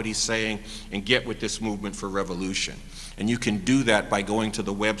 check out what he's saying, and get with this movement for revolution. And you can do that by going to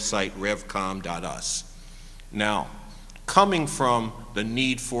the website revcom.us. Now, coming from the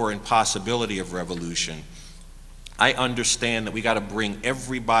need for and possibility of revolution, I understand that we got to bring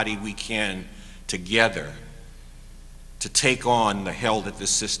everybody we can together to take on the hell that this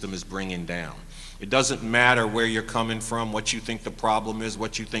system is bringing down. It doesn't matter where you're coming from, what you think the problem is,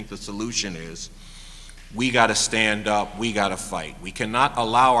 what you think the solution is. We got to stand up, we got to fight. We cannot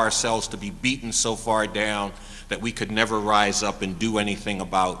allow ourselves to be beaten so far down that we could never rise up and do anything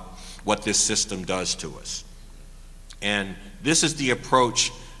about what this system does to us. And this is the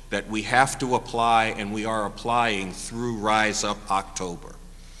approach that we have to apply, and we are applying through Rise Up October.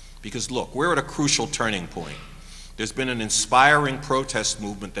 Because look, we're at a crucial turning point. There's been an inspiring protest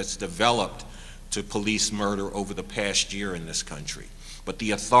movement that's developed to police murder over the past year in this country. But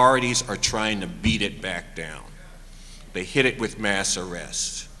the authorities are trying to beat it back down. They hit it with mass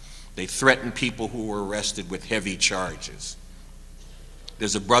arrests. They threaten people who were arrested with heavy charges.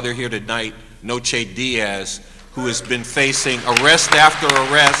 There's a brother here tonight, Noche Diaz, who has been facing arrest after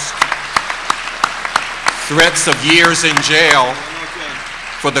arrest, threats of years in jail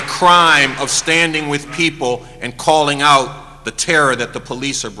for the crime of standing with people and calling out the terror that the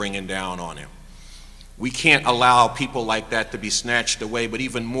police are bringing down on him. We can't allow people like that to be snatched away, but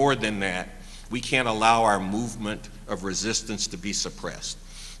even more than that, we can't allow our movement of resistance to be suppressed,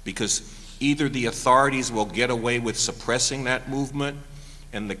 because either the authorities will get away with suppressing that movement,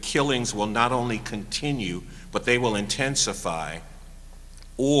 and the killings will not only continue, but they will intensify,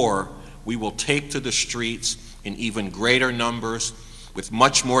 or we will take to the streets in even greater numbers with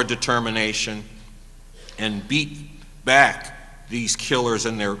much more determination and beat back these killers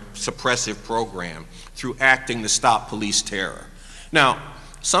and their suppressive program through acting to stop police terror. Now,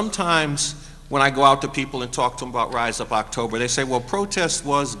 sometimes when I go out to people and talk to them about Rise Up October, they say, well, protest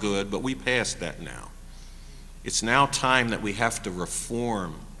was good, but we passed that now. It's now time that we have to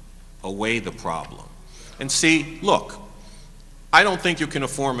reform away the problem. And see, look, I don't think you can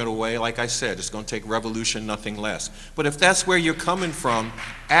reform it away. Like I said, it's going to take revolution, nothing less. But if that's where you're coming from,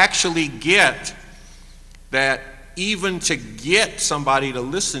 actually get that even to get somebody to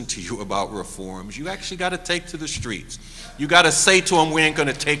listen to you about reforms, you actually got to take to the streets. You got to say to them, we ain't going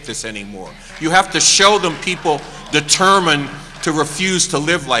to take this anymore. You have to show them people determined to refuse to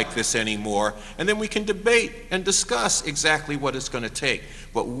live like this anymore, and then we can debate and discuss exactly what it's going to take.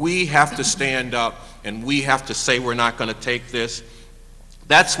 But we have to stand up, and we have to say we're not going to take this.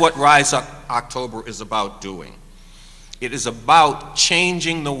 That's what Rise Up October is about doing. It is about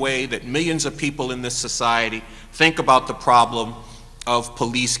changing the way that millions of people in this society think about the problem of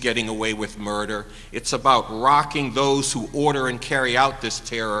police getting away with murder. It's about rocking those who order and carry out this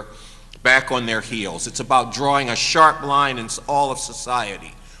terror back on their heels. It's about drawing a sharp line in all of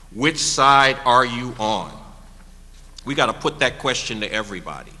society. Which side are you on? We got to put that question to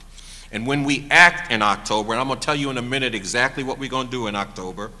everybody. And when we act in October, and I'm going to tell you in a minute exactly what we're going to do in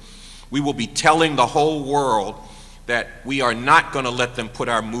October, we will be telling the whole world that we are not going to let them put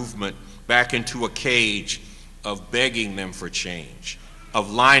our movement back into a cage of begging them for change,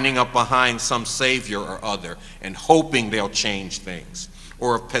 of lining up behind some savior or other and hoping they'll change things,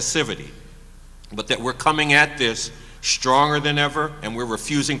 or of passivity, but that we're coming at this stronger than ever, and we're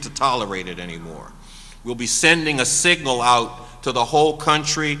refusing to tolerate it anymore. We'll be sending a signal out to the whole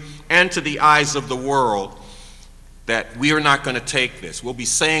country and to the eyes of the world that we are not going to take this. We'll be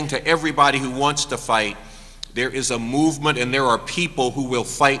saying to everybody who wants to fight, there is a movement and there are people who will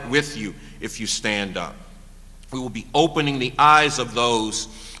fight with you if you stand up. We will be opening the eyes of those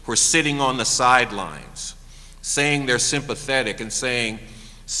who are sitting on the sidelines, saying they're sympathetic and saying,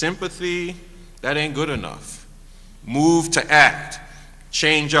 sympathy, that ain't good enough. Move to act.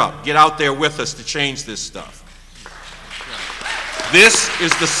 Change up. Get out there with us to change this stuff. This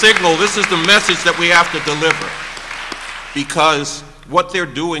is the signal, this is the message that we have to deliver. Because what they're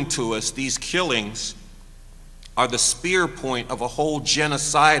doing to us, these killings, are the spear point of a whole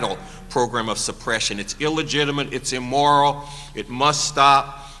genocidal program of suppression. It's illegitimate, it's immoral, it must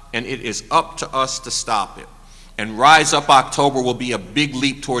stop, and it is up to us to stop it. And Rise Up October will be a big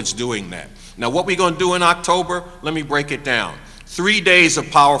leap towards doing that. Now, what we're going to do in October, let me break it down. 3 days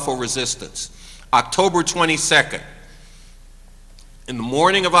of powerful resistance. October 22nd. In the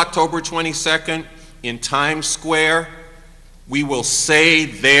morning of October 22nd, in Times Square, we will say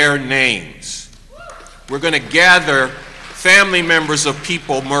their names. We're going to gather family members of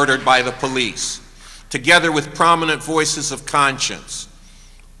people murdered by the police, together with prominent voices of conscience,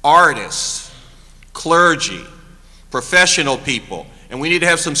 artists, clergy, professional people, and we need to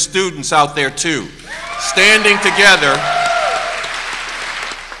have some students out there too, standing together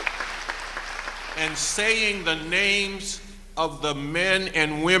and saying the names of the men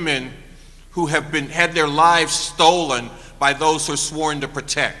and women who have had their lives stolen by those who are sworn to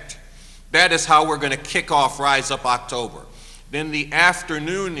protect. That is how we're going to kick off Rise Up October. Then the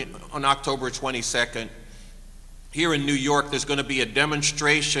afternoon on October 22nd, here in New York, there's going to be a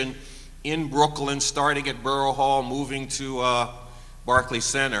demonstration in Brooklyn, starting at Borough Hall, moving to Barclays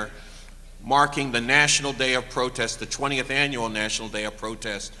Center, marking the National Day of Protest, the 20th Annual National Day of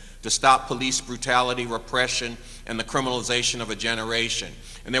Protest to stop police brutality, repression, and the criminalization of a generation.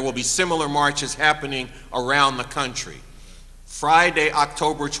 And there will be similar marches happening around the country. Friday,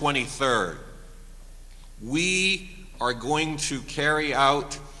 October 23rd, we are going to carry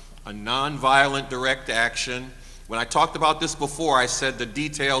out a nonviolent direct action. When I talked about this before, I said the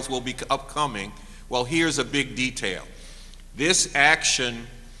details will be upcoming. Well, here's a big detail. This action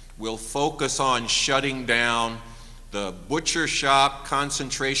will focus on shutting down the butcher shop,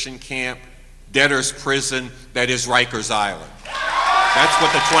 concentration camp, debtor's prison that is Rikers Island. That's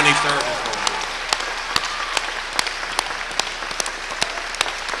what the 23rd is going to be.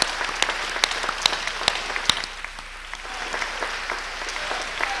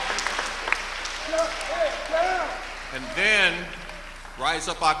 And then Rise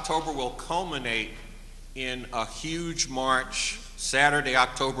Up October will culminate in a huge march Saturday,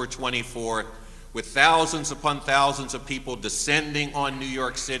 October 24th, with thousands upon thousands of people descending on New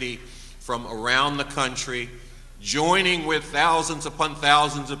York City from around the country, joining with thousands upon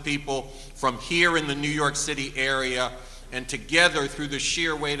thousands of people from here in the New York City area, and together, through the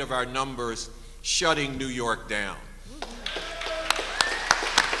sheer weight of our numbers, shutting New York down.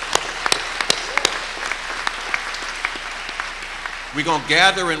 We're going to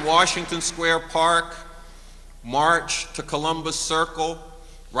gather in Washington Square Park, march to Columbus Circle,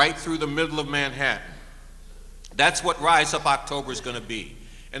 right through the middle of Manhattan. That's what Rise Up October is going to be.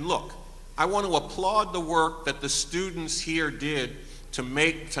 And look, I want to applaud the work that the students here did to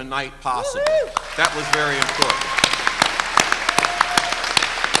make tonight possible. That was very important.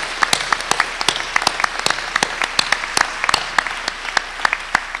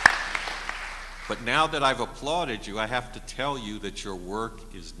 But now that I've applauded you, I have to tell you that your work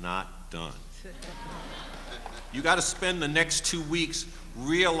is not done. You got to spend the next 2 weeks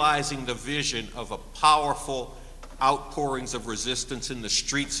realizing the vision of a powerful outpourings of resistance in the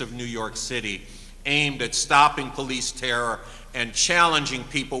streets of New York City aimed at stopping police terror and challenging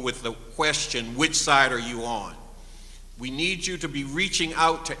people with the question, which side are you on? We need you to be reaching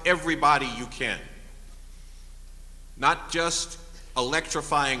out to everybody you can. Not just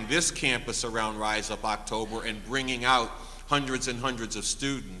electrifying this campus around Rise Up October and bringing out hundreds and hundreds of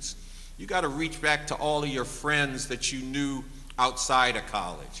students. You got to reach back to all of your friends that you knew outside of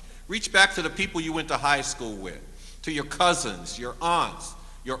college. Reach back to the people you went to high school with, to your cousins, your aunts,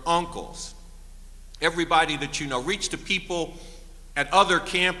 your uncles, everybody that you know. Reach to people at other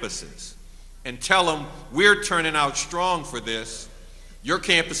campuses and tell them, we're turning out strong for this. Your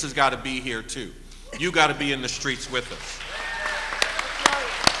campus has got to be here too. You got to be in the streets with us.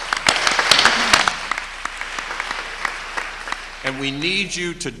 And we need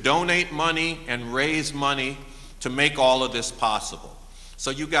you to donate money and raise money to make all of this possible.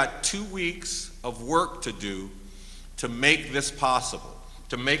 So you got 2 weeks of work to do to make this possible,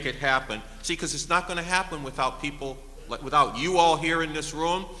 to make it happen. See, because it's not going to happen without people, without you all here in this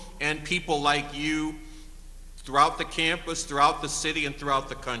room and people like you throughout the campus, throughout the city, and throughout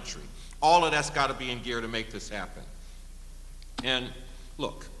the country. All of that's got to be in gear to make this happen. And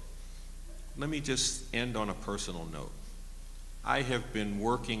look, let me just end on a personal note. I have been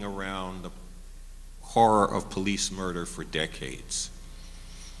working around the horror of police murder for decades.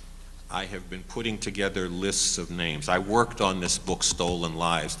 I have been putting together lists of names. I worked on this book, Stolen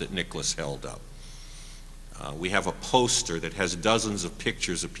Lives, that Nicholas held up. We have a poster that has dozens of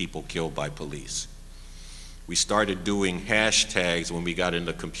pictures of people killed by police. We started doing hashtags when we got in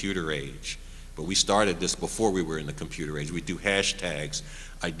the computer age, but we started this before we were in the computer age. We do hashtags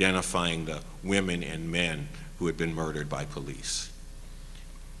identifying the women and men who had been murdered by police.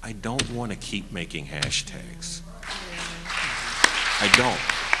 I don't want to keep making hashtags.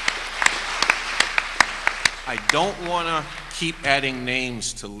 I don't want to keep adding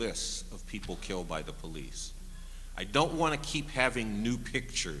names to lists of people killed by the police. I don't want to keep having new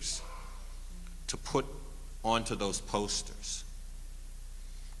pictures to put onto those posters.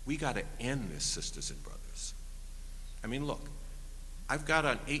 We got to end this, sisters and brothers. I mean, look, I've got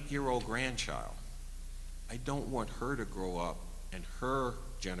an 8-year-old grandchild. I don't want her to grow up and her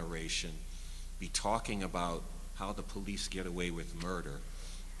generation be talking about how the police get away with murder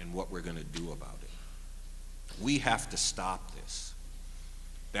and what we're going to do about it. We have to stop this.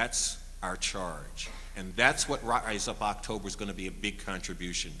 That's our charge. And that's what Rise Up October is going to be a big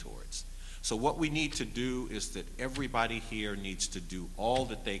contribution towards. So what we need to do is that everybody here needs to do all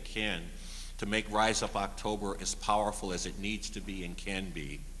that they can to make Rise Up October as powerful as it needs to be and can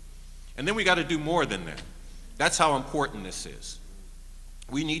be. And then we got to do more than that. That's how important this is.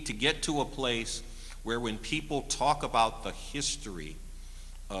 We need to get to a place where when people talk about the history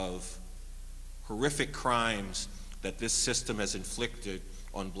of horrific crimes that this system has inflicted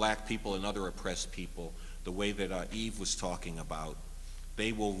on black people and other oppressed people, the way that Eve was talking about,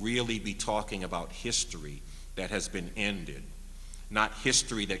 they will really be talking about history that has been ended, not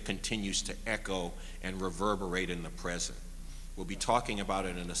history that continues to echo and reverberate in the present. We'll be talking about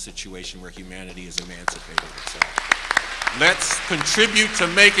it in a situation where humanity is emancipated itself. Let's contribute to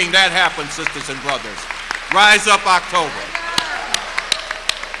making that happen, sisters and brothers. Rise up, October.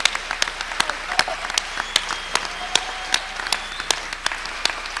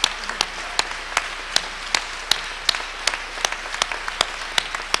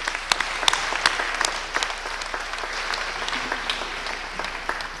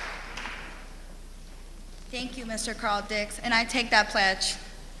 Thank you, Mr. Carl Dix, and I take that pledge.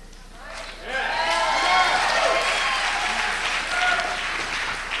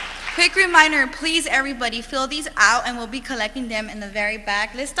 Quick reminder, please everybody, fill these out and we'll be collecting them in the very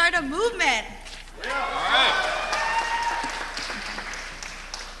back. Let's start a movement. All right.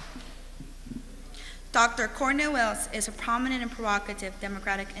 Dr. Cornel West is a prominent and provocative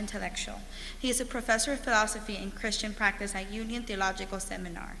democratic intellectual. He is a professor of philosophy and Christian practice at Union Theological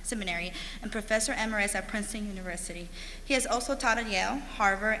Seminary and professor emeritus at Princeton University. He has also taught at Yale,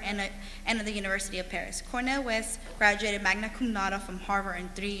 Harvard, and at the University of Paris. Cornel West graduated magna cum laude from Harvard in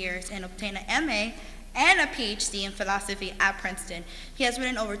 3 years and obtained an MA and a PhD in philosophy at Princeton. He has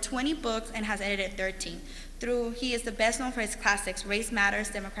written over 20 books and has edited 13. He is the best known for his classics, Race Matters,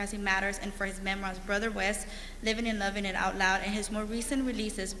 Democracy Matters, and for his memoirs, Brother West, Living and Loving It Out Loud, and his more recent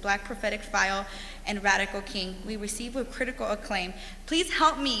releases, Black Prophetic File and Radical King. We receive with critical acclaim. Please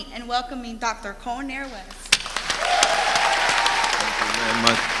help me in welcoming Dr. Cornel West. Thank you very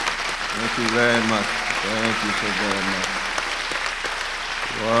much. Thank you very much. Thank you so very much.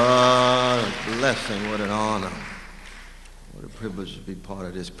 What a blessing, what an honor. What a privilege to be part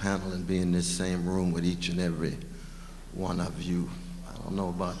of this panel and be in this same room with each and every one of you. I don't know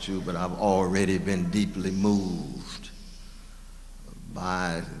about you, but I've already been deeply moved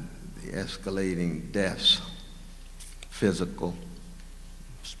by the escalating deaths, physical,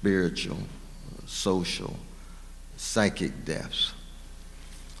 spiritual, social, psychic deaths.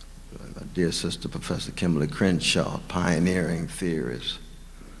 My dear sister, Professor Kimberlé Crenshaw, pioneering theorist,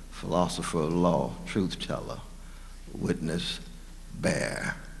 philosopher of law, truth teller, witness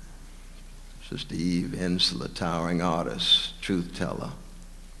bear. Sister Eve Ensler, towering artist, truth teller,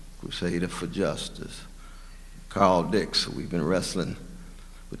 crusader for justice. Carl Dix, we've been wrestling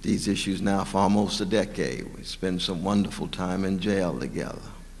with these issues now for almost a decade. We spent some wonderful time in jail together.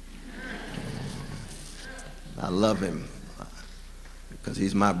 I love him because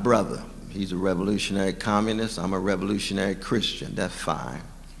he's my brother. He's a revolutionary communist, I'm a revolutionary Christian. That's fine.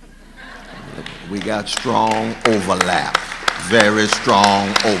 We got strong overlap, very strong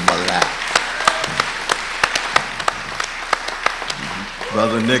overlap.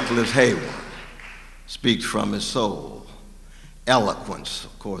 Brother Nicholas Heyward speaks from his soul. Eloquence,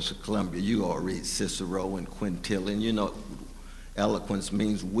 of course, at Columbia, you all read Cicero and Quintilian. You know, eloquence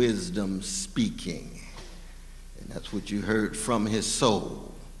means wisdom speaking. And that's what you heard from his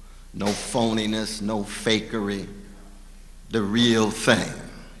soul. No phoniness, no fakery, the real thing.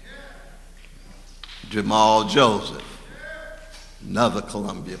 Jamal Joseph, another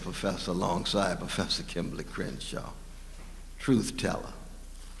Columbia professor alongside Professor Kimberlé Crenshaw, truth teller.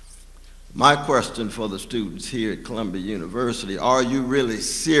 My question for the students here at Columbia University, are you really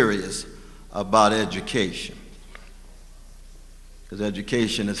serious about education? Because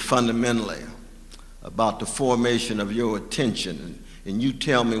education is fundamentally about the formation of your attention, and you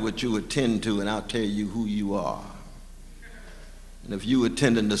tell me what you attend to and I'll tell you who you are. And if you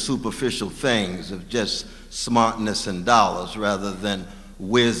attending to superficial things of just smartness and dollars rather than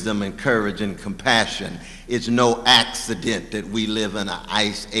wisdom and courage and compassion, it's no accident that we live in an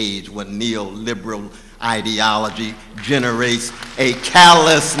ice age when neoliberal ideology generates a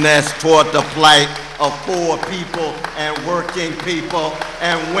callousness toward the plight of poor people and working people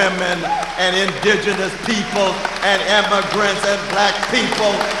and women and indigenous people and immigrants and black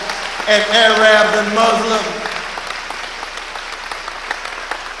people and Arabs and Muslims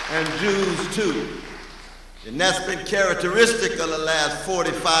and Jews too. And that's been characteristic of the last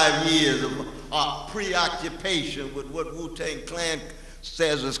 45 years of our preoccupation with what Wu-Tang Clan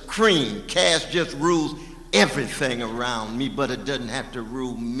says is cream. Cash just rules everything around me, but it doesn't have to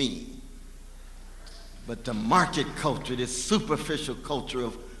rule me. But the market culture, this superficial culture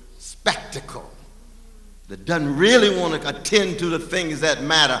of spectacle that doesn't really want to attend to the things that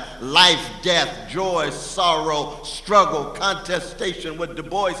matter, life, death, joy, sorrow, struggle, contestation, what Du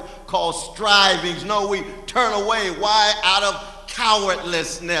Bois calls strivings. No, we turn away. Why? Out of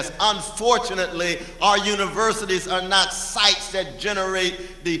cowardlessness. Unfortunately, our universities are not sites that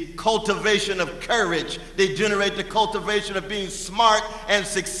generate the cultivation of courage. They generate the cultivation of being smart and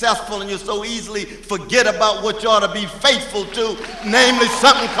successful, and you so easily forget about what you ought to be faithful to, namely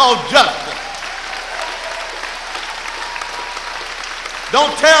something called justice.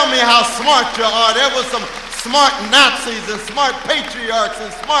 Don't tell me how smart you are. There were some smart Nazis and smart patriarchs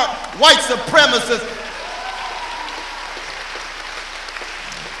and smart white supremacists.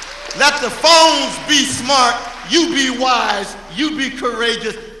 Let the phones be smart, you be wise, you be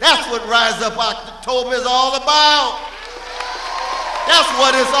courageous. That's what Rise Up October is all about. That's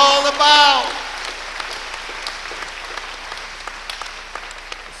what it's all about.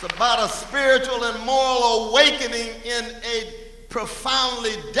 It's about a spiritual and moral awakening in a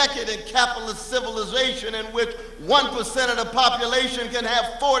profoundly decadent capitalist civilization in which 1% of the population can have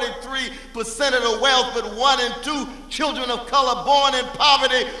 43% of the wealth, but 1 in 2 children of color born in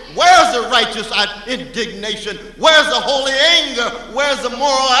poverty. Where's the righteous indignation? Where's the holy anger? Where's the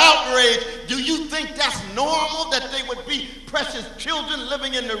moral outrage? Do you think that's normal that they would be precious children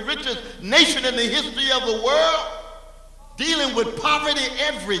living in the richest nation in the history of the world, dealing with poverty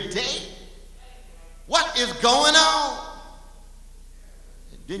every day? What is going on?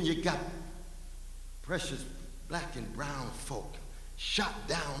 Then you got precious black and brown folk shot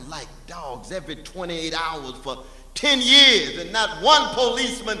down like dogs every 28 hours for 10 years, and not one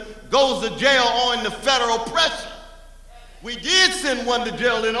policeman goes to jail on the federal pressure. We did send one to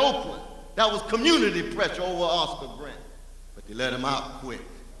jail in Oakland. That was community pressure over Oscar Grant, but they let him out quick.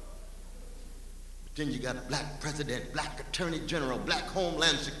 But then you got a black president, black attorney general, black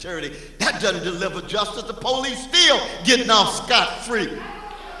homeland security. That doesn't deliver justice. The police still getting off scot-free.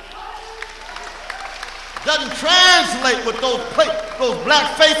 Doesn't translate with those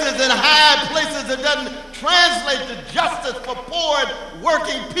black faces in high places. It doesn't translate to justice for poor and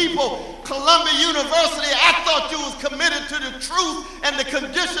working people. Columbia University, I thought you was committed to the truth, and the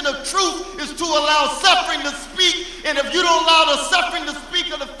condition of truth is to allow suffering to speak. And if you don't allow the suffering to speak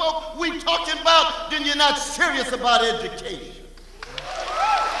of the folk we talking about, then you're not serious about education.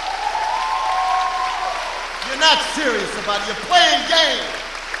 You're not serious about it. You're playing games.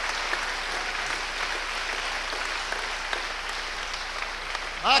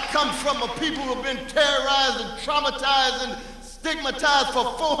 I come from a people who have been terrorized and traumatized and stigmatized for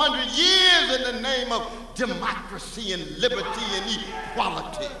 400 years in the name of democracy and liberty and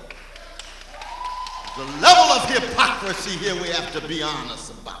equality. The level of hypocrisy here we have to be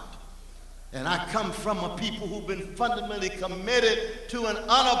honest about. And I come from a people who've been fundamentally committed to an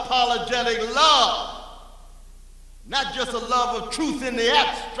unapologetic love. Not just a love of truth in the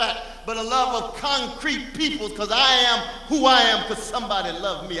abstract, but a love of concrete people, because I am who I am because somebody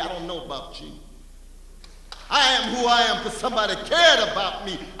loved me. I don't know about you. I am who I am because somebody cared about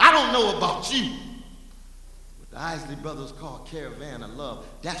me. I don't know about you. What the Isley brothers call caravan of love,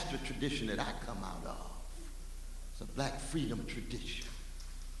 that's the tradition that I come out of. It's a black freedom tradition.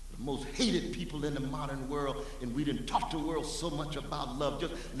 The most hated people in the modern world, and we didn't talk to the world so much about love.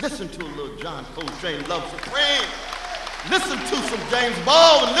 Just listen to a little John Coltrane, Love Supreme. Listen to some James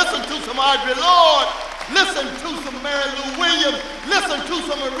Baldwin. Listen to some Audre Lorde. Listen to some Mary Lou Williams. Listen to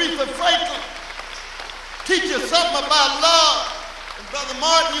some Aretha Franklin. Teach you something about love. And Brother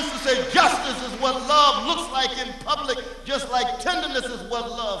Martin used to say, justice is what love looks like in public, just like tenderness is what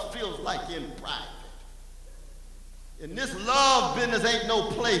love feels like in private. And this love business ain't no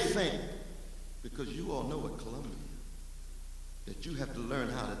plaything, because you all know at Columbia that you have to learn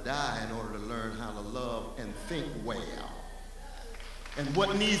how to die in order to learn how to love and think well. And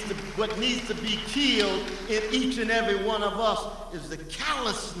what needs to be killed in each and every one of us is the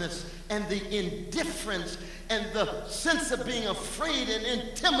callousness and the indifference and the sense of being afraid and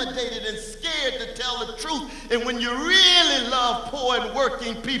intimidated and scared to tell the truth. And when you really love poor and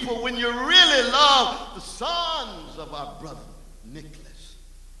working people, when you really love the sons of our brother Nicholas,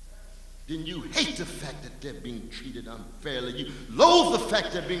 then you hate the fact that they're being treated unfairly. You loathe the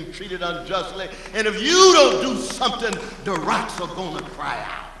fact they're being treated unjustly. And if you don't do something, the rocks are going to cry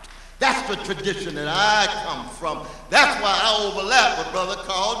out. That's the tradition that I come from. That's why I overlap with Brother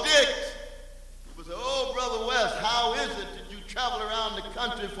Carl Dix. People say, oh, Brother West, how is it that you travel around the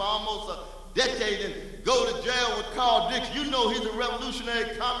country for almost a decade and go to jail with Carl Dix? You know he's a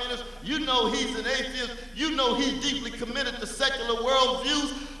revolutionary communist. You know he's an atheist. You know he's deeply committed to secular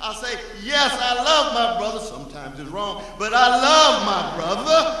worldviews. I say, yes, I love my brother. Sometimes it's wrong, but I love my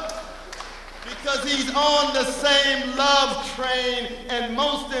brother because because he's on the same love train, and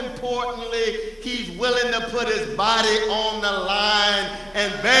most importantly, he's willing to put his body on the line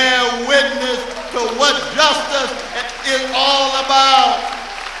and bear witness to what justice is all about.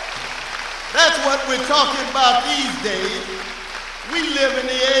 That's what we're talking about these days. We live in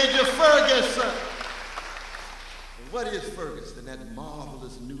the age of Ferguson. And what is Ferguson? That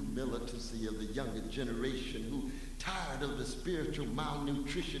marvelous new militancy of the younger generation who, tired of the spiritual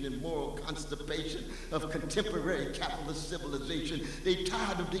malnutrition and moral constipation of contemporary capitalist civilization. They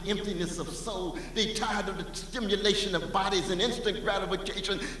tired of the emptiness of soul. They tired of the stimulation of bodies and instant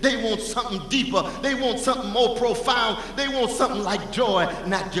gratification. They want something deeper. They want something more profound. They want something like joy,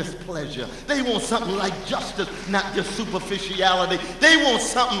 not just pleasure. They want something like justice, not just superficiality. They want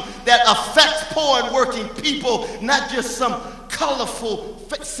something that affects poor and working people, not just some colorful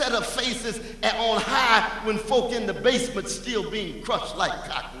set of faces on high when folk in the basement still being crushed like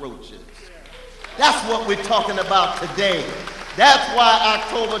cockroaches. That's what we're talking about today. That's why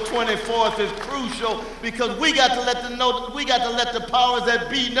October 24th is crucial, because we got to let the powers that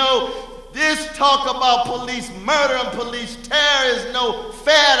be know this talk about police murder and police terror is no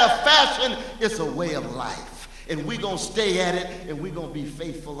fad or fashion. It's a way of life. And we're going to stay at it, and we're going to be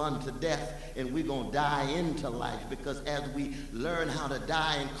faithful unto death, and we're going to die into life, because as we learn how to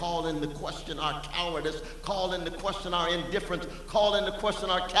die and call into question our cowardice, call into question our indifference, call into question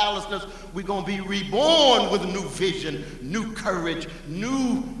our callousness, we're going to be reborn with new vision, new courage,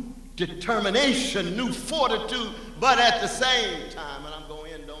 new determination, new fortitude, but at the same time, and I'm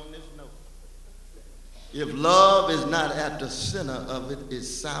going to end on this note, if love is not at the center of it, it's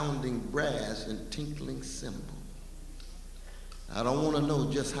sounding brass and tinkling cymbal. I don't want to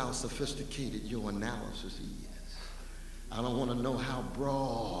know just how sophisticated your analysis is. I don't want to know how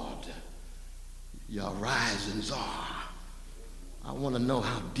broad your horizons are. I want to know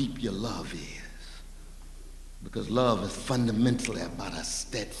how deep your love is. Because love is fundamentally about a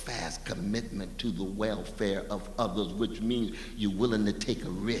steadfast commitment to the welfare of others, which means you're willing to take a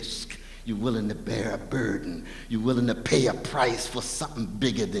risk. You're willing to bear a burden. You're willing to pay a price for something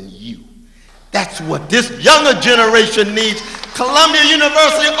bigger than you. That's what this younger generation needs. Columbia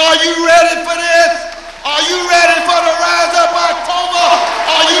University, are you ready for this? Are you ready for the Rise Up October?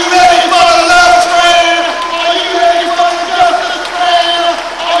 Are you ready for the love train? Are you ready for the justice train?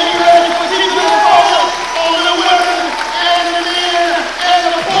 Are you ready for keeping focus on the women and the men and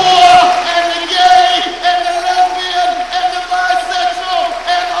the poor and the gay and the lesbian and the bisexual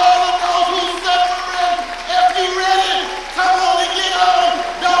and all of those who separate? If you're ready, come on and get on.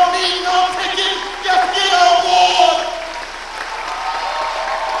 Don't need no ticket, just get on board.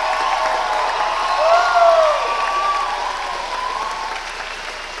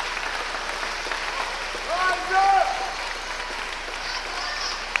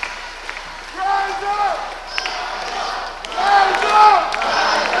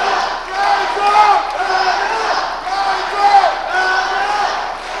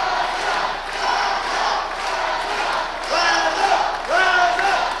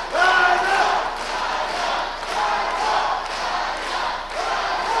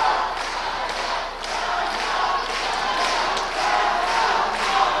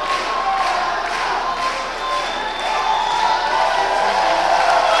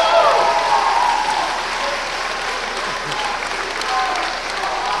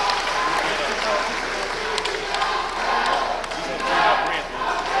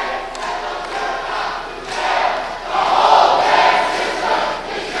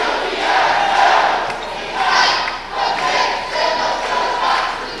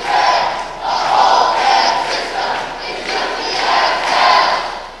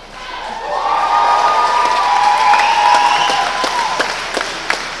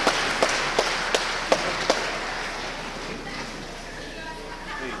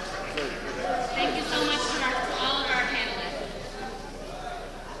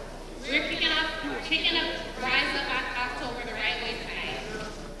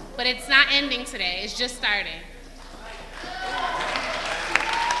 But it's not ending today, it's just starting.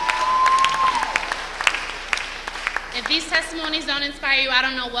 If these testimonies don't inspire you, I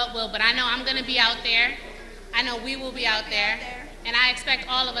don't know what will, but I know I'm gonna be out there. I know we will be out there, and I expect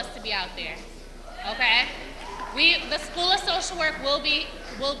all of us to be out there, okay? The School of Social Work will be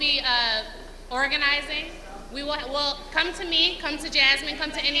organizing. Will come to me, come to Jasmine, come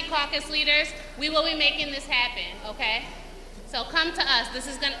to any caucus leaders. We will be making this happen, okay? So come to us. This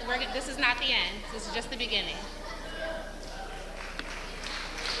is not the end. This is just the beginning.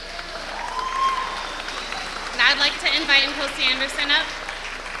 And I'd like to invite Nkosi Anderson up.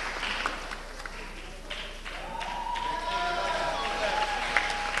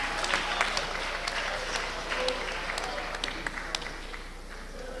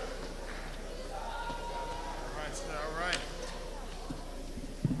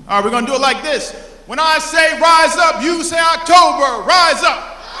 All right, we're going to do it like this. When I say rise up, you say October. Rise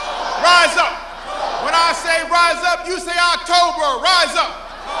up. Rise up. When I say rise up, you say October. Rise up.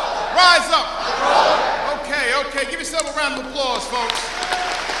 Rise up. Okay, okay. Give yourself a round of applause, folks.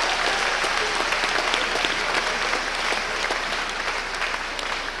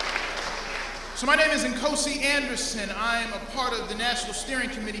 So my name is Nkosi Anderson. I am a part of the National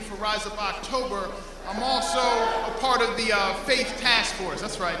Steering Committee for Rise Up October. I'm also a part of the Faith Task Force.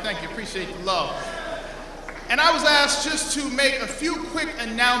 That's right, thank you, appreciate the love. And I was asked just to make a few quick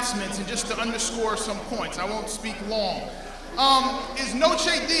announcements and just to underscore some points. I won't speak long. Is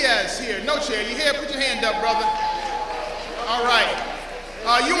Noche Diaz here? Noche, are you here? Put your hand up, brother. All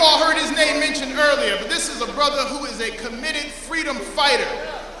right. You all heard his name mentioned earlier, but this is a brother who is a committed freedom fighter.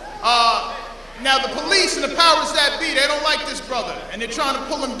 Now, the police and the powers that be, they don't like this brother, and they're trying to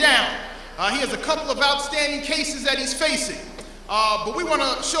pull him down. He has a couple of outstanding cases that he's facing. But we want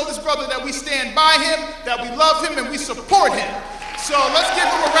to show this brother that we stand by him, that we love him, and we support him. So let's give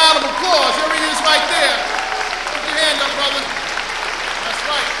him a round of applause. There he is right there. Put your hand up, brother. That's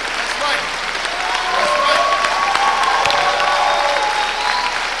right. That's right. That's right.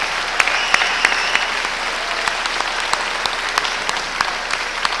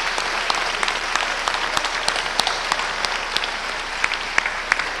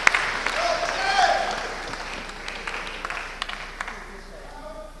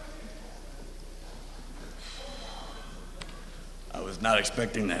 Not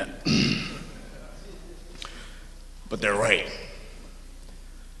expecting that. But they're right.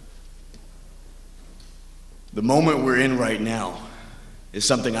 The moment we're in right now is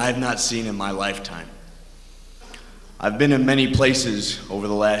something I've not seen in my lifetime. I've been in many places over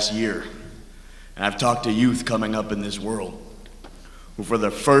the last year, and I've talked to youth coming up in this world who for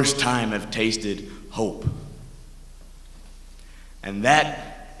the first time have tasted hope. And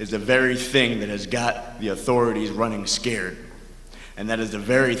that is the very thing that has got the authorities running scared. And that is the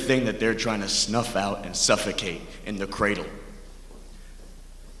very thing that they're trying to snuff out and suffocate in the cradle.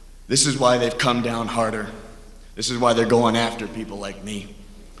 This is why they've come down harder. This is why they're going after people like me.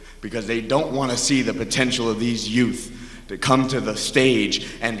 Because they don't want to see the potential of these youth to come to the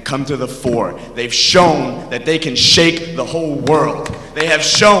stage and come to the fore. They've shown that they can shake the whole world. They have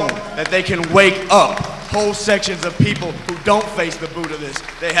shown that they can wake up whole sections of people who don't face the boot of this.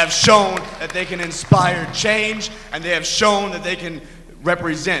 They have shown that they can inspire change, and they have shown that they can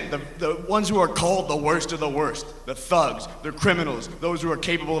represent the ones who are called the worst of the worst, the thugs, the criminals, those who are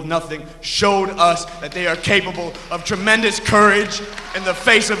capable of nothing, showed us that they are capable of tremendous courage in the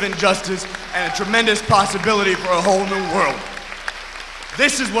face of injustice and a tremendous possibility for a whole new world.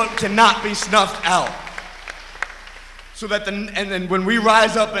 This is what cannot be snuffed out. So that and then when we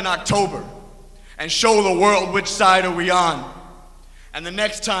rise up in October and show the world which side are we on, and the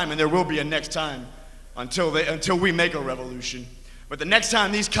next time, and there will be a next time until we make a revolution, but the next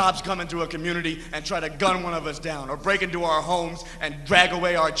time these cops come into a community and try to gun one of us down or break into our homes and drag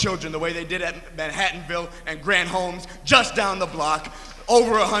away our children the way they did at Manhattanville and Grant Homes just down the block,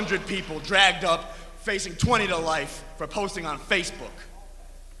 over 100 people dragged up facing 20 to life for posting on Facebook.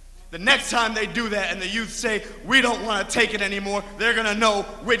 The next time they do that and the youth say, we don't want to take it anymore, they're going to know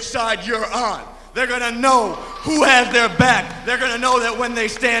which side you're on. They're going to know who has their back. They're going to know that when they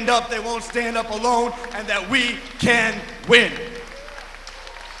stand up, they won't stand up alone, and that we can win.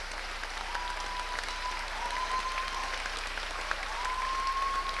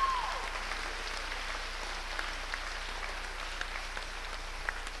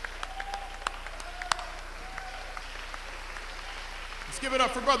 Let's give it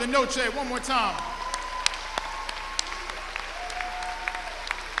up for Brother Noche one more time.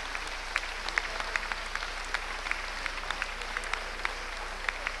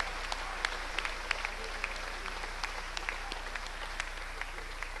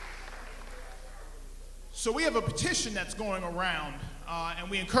 So we have a petition that's going around, and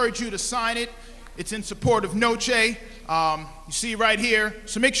we encourage you to sign it. It's in support of Noche. You see right here.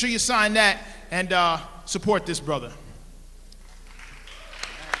 So make sure you sign that and support this brother.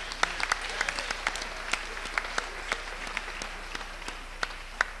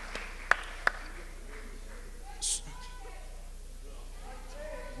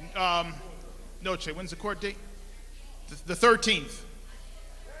 Noche, when's the court date? The 13th.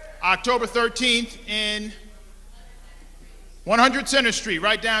 October 13th in 100 Center Street,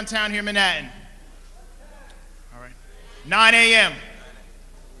 right downtown here in Manhattan. All right, 9 a.m.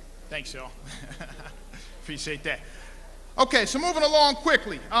 Thanks, y'all. Appreciate that. Okay, so moving along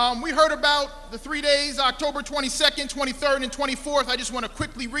quickly. We heard about the 3 days, October 22nd, 23rd, and 24th. I just want to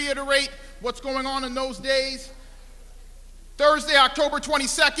quickly reiterate what's going on in those days. Thursday, October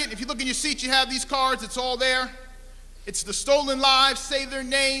 22nd, if you look in your seat, you have these cards, it's all there. It's the Stolen Lives, Say Their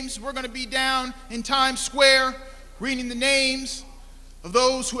Names. We're going to be down in Times Square reading the names of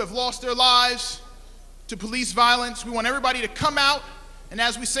those who have lost their lives to police violence. We want everybody to come out and,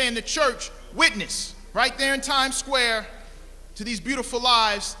 as we say in the church, witness right there in Times Square to these beautiful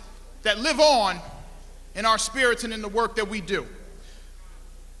lives that live on in our spirits and in the work that we do.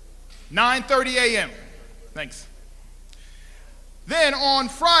 9:30 a.m. Thanks. Then on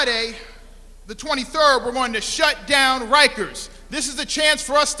Friday, the 23rd, we're going to shut down Rikers. This is a chance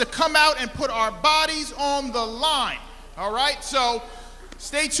for us to come out and put our bodies on the line. All right, so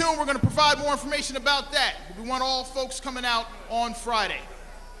stay tuned. We're going to provide more information about that. We want all folks coming out on Friday.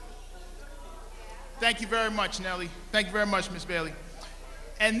 Thank you very much, Nellie. Thank you very much, Miss Bailey.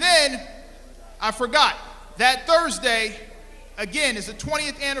 And then, I forgot, that Thursday, again, is the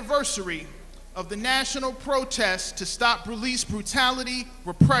 20th anniversary of the national protest to stop police brutality,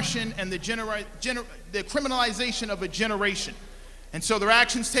 repression, and the criminalization of a generation. And so there are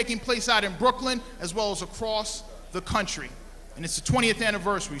actions taking place out in Brooklyn as well as across the country. And it's the 20th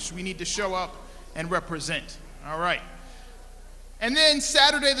anniversary, so we need to show up and represent. All right. And then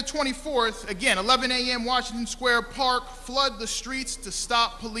Saturday the 24th, again, 11 a.m. Washington Square Park, flood the streets to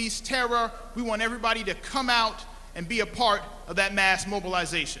stop police terror. We want everybody to come out and be a part of that mass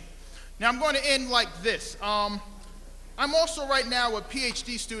mobilization. Now I'm going to end like this. I'm also right now a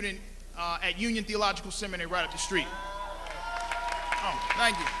PhD student at Union Theological Seminary right up the street. Oh,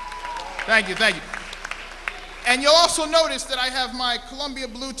 thank you. Thank you, thank you. And you'll also notice that I have my Columbia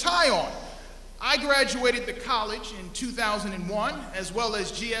blue tie on. I graduated the college in 2001, as well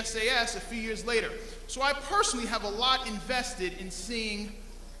as GSAS a few years later. So I personally have a lot invested in seeing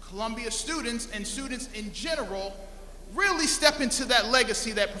Columbia students and students in general really step into that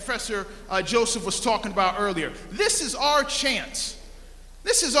legacy that Professor Joseph was talking about earlier. This is our chance.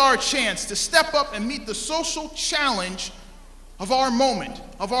 This is our chance to step up and meet the social challenge of our moment,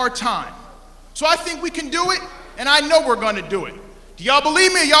 of our time. So I think we can do it, and I know we're going to do it. Do y'all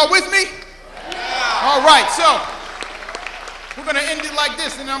believe me? Are y'all with me? Yeah. All right, so we're going to end it like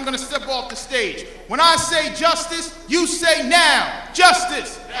this, and then I'm going to step off the stage. When I say justice, you say now.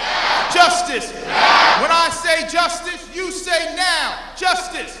 Justice. Now. Justice. Now. When I say justice, you say now.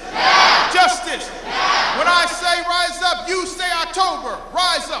 Justice. Now. Justice. Now. When I say rise up, you say October.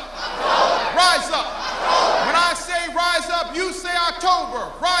 Rise up. October. Rise up. October. When I say rise up, you say October.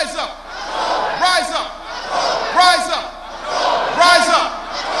 Rise up. October. Rise up. October. Rise up. October. Rise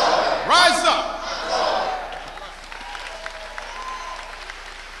up. October. Rise up.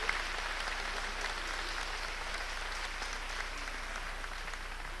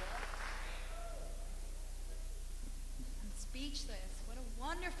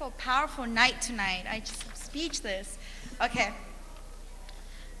 Powerful night tonight. I just am speechless. Okay.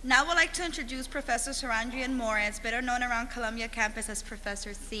 Now I would like to introduce Professor Sarandrian Morris, better known around Columbia campus as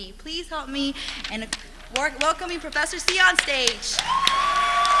Professor C. Please help me in welcoming Professor C on stage.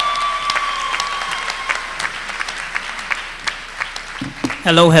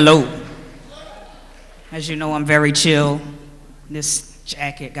 Hello, hello. As you know, I'm very chill. This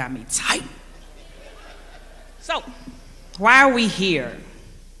jacket got me tight. So, why are we here?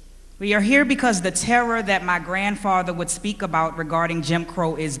 We are here because the terror that my grandfather would speak about regarding Jim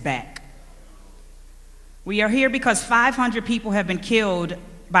Crow is back. We are here because 500 people have been killed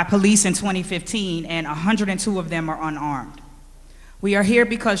by police in 2015 and 102 of them are unarmed. We are here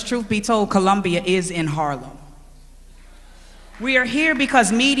because, truth be told, Columbia is in Harlem. We are here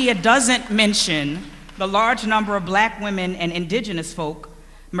because media doesn't mention the large number of black women and indigenous folk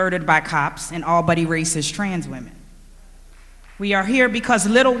murdered by cops and all buddy racist trans women. We are here because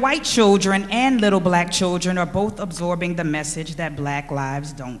little white children and little black children are both absorbing the message that black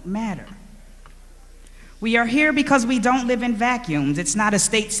lives don't matter. We are here because we don't live in vacuums. It's not a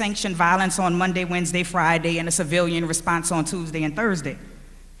state-sanctioned violence on Monday, Wednesday, Friday, and a civilian response on Tuesday and Thursday.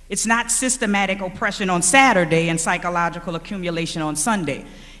 It's not systematic oppression on Saturday and psychological accumulation on Sunday.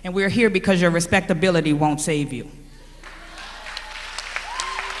 And we're here because your respectability won't save you.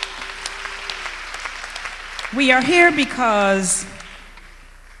 We are here because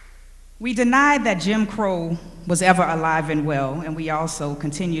we deny that Jim Crow was ever alive and well, and we also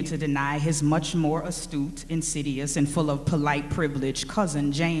continue to deny his much more astute, insidious, and full of polite privilege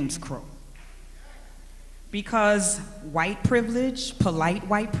cousin, James Crow. Because white privilege, polite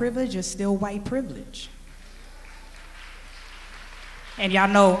white privilege, is still white privilege. And y'all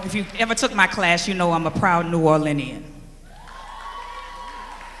know, if you ever took my class, you know I'm a proud New Orleanian.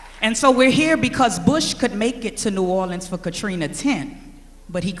 And so we're here because Bush could make it to New Orleans for Katrina 10,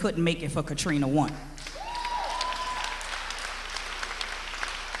 but he couldn't make it for Katrina 1.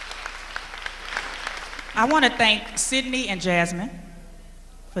 I want to thank Sydney and Jasmine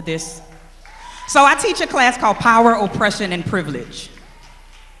for this. So I teach a class called Power, Oppression, and Privilege.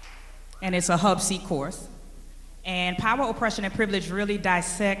 And it's a Hub C course. And Power, Oppression, and Privilege really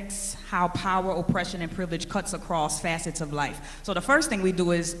dissects how power, oppression, and privilege cuts across facets of life. So the first thing we do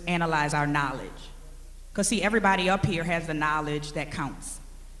is analyze our knowledge. Because see, everybody up here has the knowledge that counts.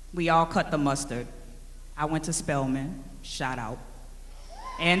 We all cut the mustard. I went to Spelman, shout out.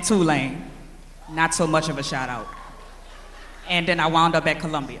 And Tulane, not so much of a shout out. And then I wound up at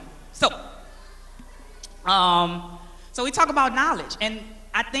Columbia. So we talk about knowledge. And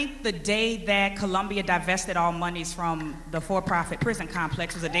I think the day that Columbia divested all monies from the for-profit prison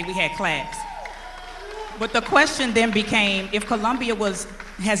complex was the day we had class. But the question then became, if Columbia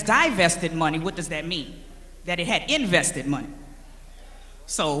has divested money, what does that mean? That it had invested money.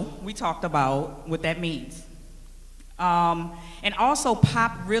 So we talked about what that means. And also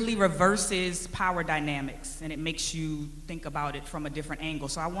pop really reverses power dynamics, and it makes you think about it from a different angle.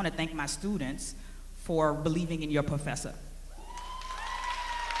 So I want to thank my students for believing in your professor.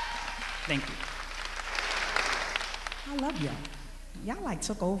 Thank you. I love y'all. Y'all like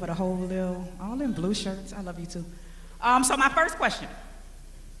took over the whole little, all in blue shirts. I love you too. So my first question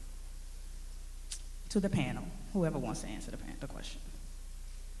to the panel, whoever wants to answer the question.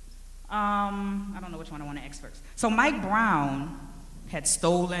 I don't know which one I want to ask first. So Mike Brown had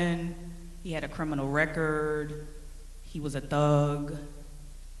stolen, he had a criminal record, he was a thug,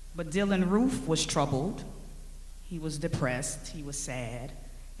 but Dylan Roof was troubled, he was depressed, he was sad,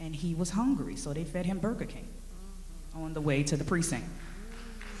 and he was hungry, so they fed him Burger King on the way to the precinct.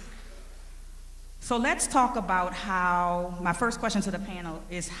 So let's talk about how, my first question to the panel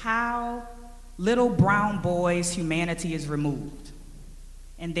is how little brown boys' humanity is removed,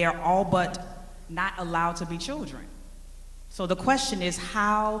 and they're all but not allowed to be children. So the question is,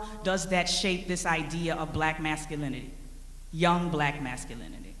 how does that shape this idea of black masculinity, young black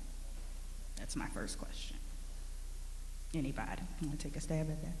masculinity? That's my first question. Anybody want to take a stab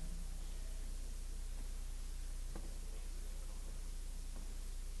at that?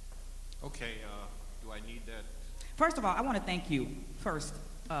 Okay, do I need that? First of all, I want to thank you first,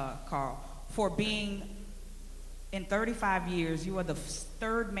 Carl, for being, in 35 years, you are the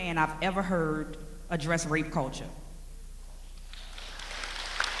third man I've ever heard address rape culture.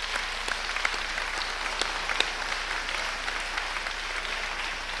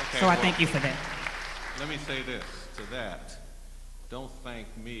 Okay, so I thank you for that. Let me say this to that. Don't thank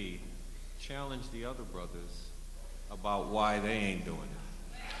me. Challenge the other brothers about why they ain't doing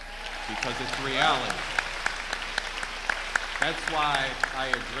it. Because it's reality. That's why I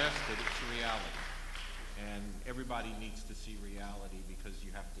addressed it. It's reality. And everybody needs to see reality because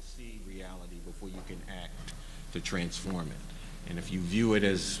you have to see reality before you can act to transform it. And if you view it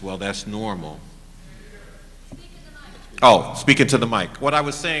as, well, that's normal. Oh, speaking to the mic. What I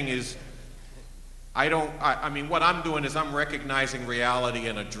was saying is, I mean, what I'm doing is I'm recognizing reality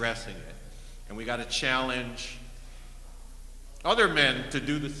and addressing it. And we got to challenge other men to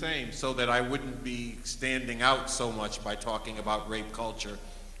do the same so that I wouldn't be standing out so much by talking about rape culture,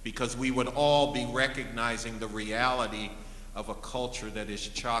 because we would all be recognizing the reality of a culture that is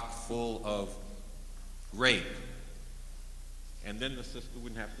chock full of rape. And then the sister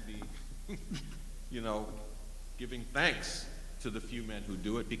wouldn't have to be, you know, giving thanks to the few men who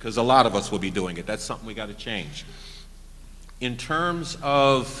do it, because a lot of us will be doing it. That's something we got to change. In terms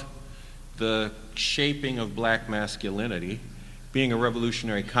of the shaping of black masculinity, being a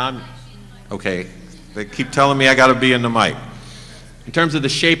revolutionary okay, they keep telling me I got to be in the mic. In terms of the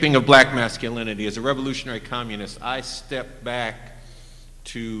shaping of black masculinity, as a revolutionary communist, I step back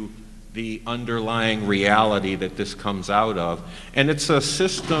to the underlying reality that this comes out of. And it's a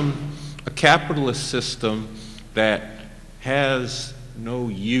system, a capitalist system, that has no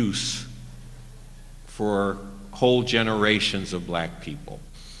use for whole generations of black people.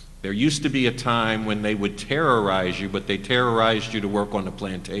 There used to be a time when they would terrorize you, but they terrorized you to work on the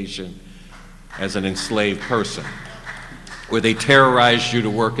plantation as an enslaved person, or they terrorized you to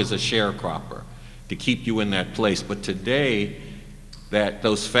work as a sharecropper, to keep you in that place. But today, that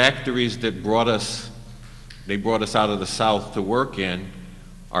those factories that brought us out of the South to work in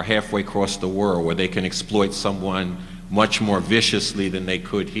are halfway across the world, where they can exploit someone much more viciously than they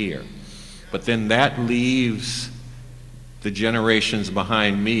could here. But then that leaves the generations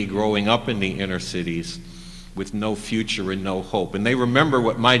behind me growing up in the inner cities with no future and no hope. And they remember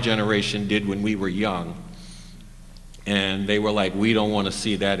what my generation did when we were young. And they were like, we don't want to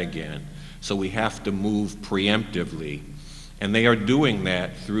see that again. So we have to move preemptively. And they are doing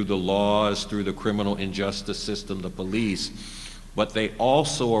that through the laws, through the criminal injustice system, the police. But they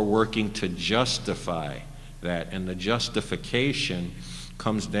also are working to justify that, and the justification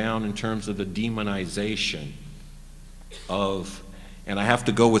comes down in terms of the demonization of, and I have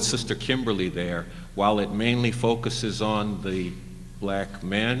to go with Sister Kimberly there, while it mainly focuses on the black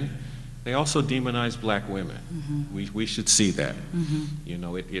men, they also demonize black women. Mm-hmm. We should see that. Mm-hmm. You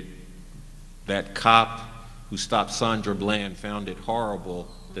know, that cop who stopped Sandra Bland found it horrible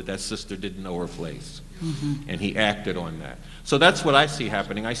that that sister didn't know her place. Mm-hmm. And he acted on that. So that's what I see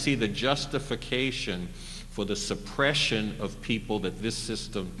happening. I see the justification for the suppression of people that this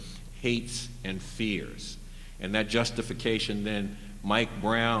system hates and fears. And that justification then, Mike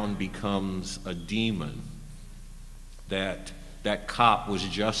Brown becomes a demon that cop was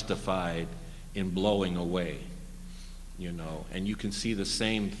justified in blowing away, you know. And you can see the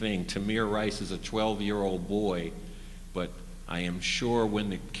same thing. Tamir Rice is a 12-year-old boy, but I am sure when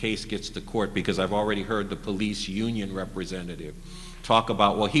the case gets to court, because I've already heard the police union representative talk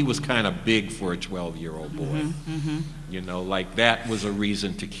about, well, he was kind of big for a 12-year-old boy. Mm-hmm, mm-hmm. You know, like that was a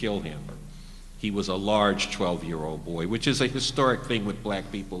reason to kill him. He was a large 12-year-old boy, which is a historic thing with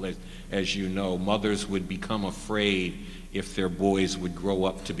black people, as you know. Mothers would become afraid if their boys would grow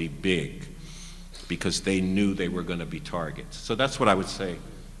up to be big because they knew they were going to be targets. So that's what I would say.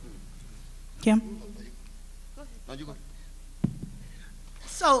 Kim?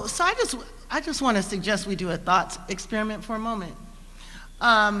 So I just want to suggest we do a thought experiment for a moment.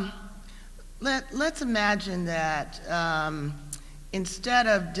 Let's imagine that instead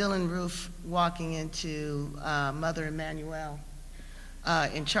of Dylan Roof walking into Mother Emanuel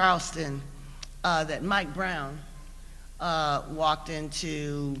in Charleston, that Mike Brown walked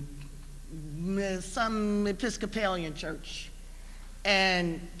into some Episcopalian church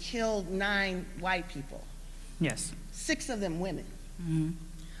and killed 9 white people. Yes. 6 of them women.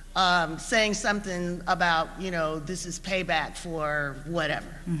 Mm-hmm. Saying something about, you know, this is payback for whatever.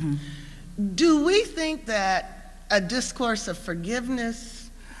 Mm-hmm. Do we think that a discourse of forgiveness,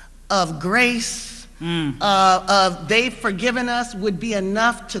 of grace, of they've forgiven us would be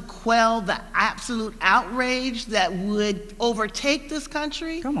enough to quell the absolute outrage that would overtake this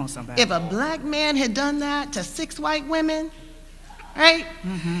country? Come on, somebody. If a black man had done that to 6 white women, right?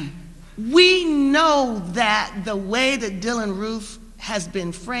 Mm-hmm. We know that the way that Dylan Roof has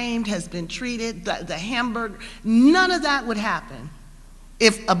been framed, has been treated, the hamburger, none of that would happen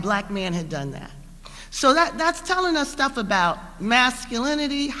if a black man had done that. So that's telling us stuff about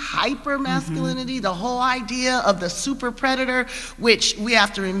masculinity, hyper-masculinity, the whole idea of the super predator, which we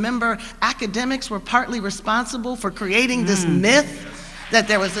have to remember academics were partly responsible for creating this myth that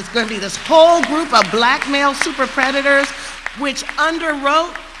there was going to be this whole group of black male super predators, which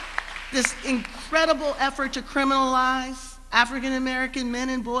underwrote this incredible effort to criminalize African American men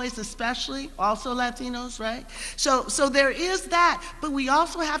and boys especially, also Latinos, right? So there is that, but we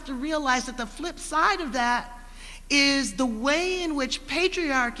also have to realize that the flip side of that is the way in which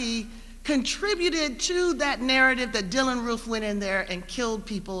patriarchy contributed to that narrative that Dylan Roof went in there and killed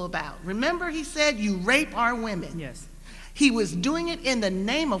people about. Remember, he said, you rape our women. Yes. He was doing it in the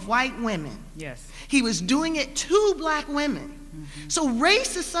name of white women. Yes. He was doing it to black women. So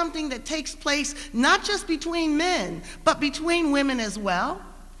race is something that takes place not just between men, but between women as well.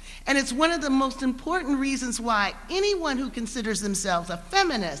 And it's one of the most important reasons why anyone who considers themselves a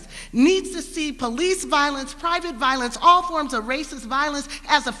feminist needs to see police violence, private violence, all forms of racist violence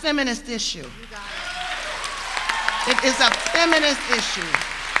as a feminist issue. It is a feminist issue.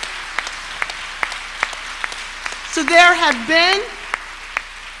 So there have been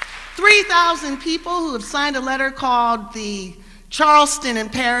 3,000 people who have signed a letter called the Charleston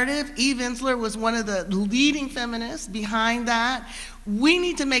Imperative. Eve Ensler was one of the leading feminists behind that. We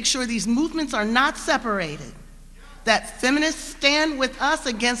need to make sure these movements are not separated, that feminists stand with us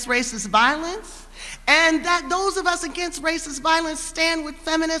against racist violence, and that those of us against racist violence stand with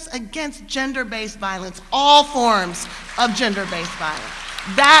feminists against gender-based violence, all forms of gender-based violence.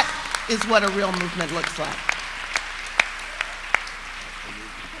 That is what a real movement looks like.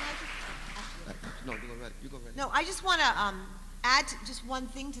 No, I just want to add just one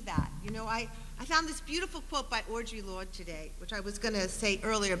thing to that. You know, I found this beautiful quote by Audre Lorde today, which I was going to say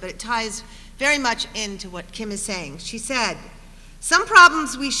earlier, but it ties very much into what Kim is saying. She said, "Some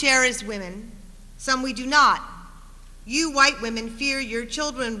problems we share as women, some we do not. You white women fear your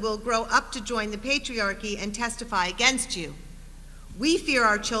children will grow up to join the patriarchy and testify against you. We fear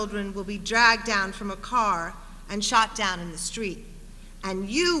our children will be dragged down from a car and shot down in the street, and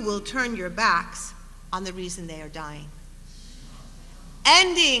you will turn your backs on the reason they are dying."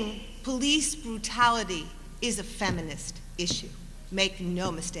 Ending police brutality is a feminist issue. Make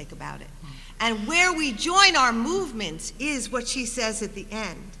no mistake about it. And where we join our movements is what she says at the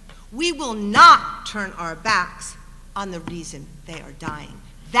end. We will not turn our backs on the reason they are dying.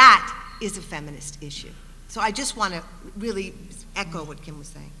 That is a feminist issue. So I just want to really echo what Kim was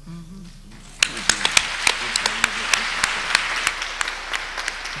saying.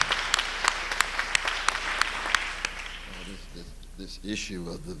 This issue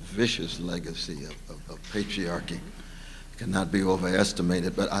of the vicious legacy of patriarchy cannot be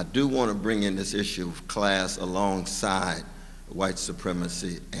overestimated, but I do want to bring in this issue of class alongside white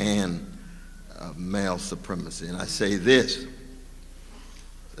supremacy and male supremacy. And I say this,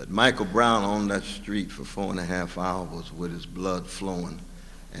 that Michael Brown on that street for 4.5 hours with his blood flowing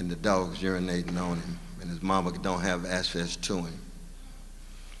and the dogs urinating on him and his mama don't have access to him,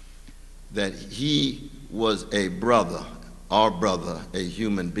 that he was a brother, our brother, a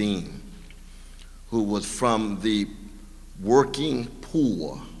human being who was from the working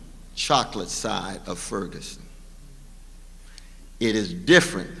poor chocolate side of Ferguson. It is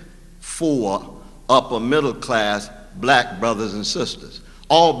different for upper middle class black brothers and sisters.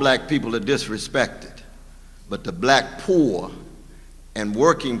 All black people are disrespected, but the black poor and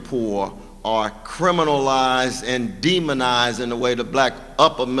working poor are criminalized and demonized in a way the black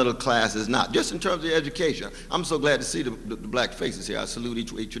upper middle class is not, just in terms of education. I'm so glad to see the black faces here. I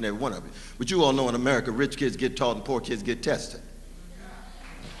salute each and every one of you. But you all know in America, rich kids get taught and poor kids get tested.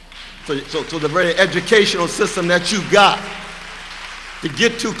 So the very educational system that you got to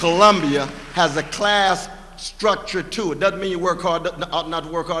get to Columbia has a class structure to it. Doesn't mean you work hard, ought not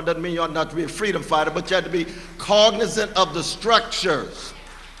to work hard, doesn't mean you ought not to be a freedom fighter, but you have to be cognizant of the structures.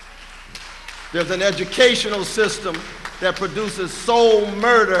 There's an educational system that produces soul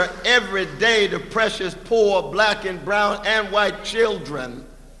murder every day to precious poor black and brown and white children.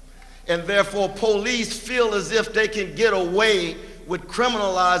 And therefore police feel as if they can get away with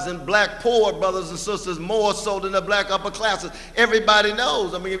criminalizing black poor brothers and sisters more so than the black upper classes. Everybody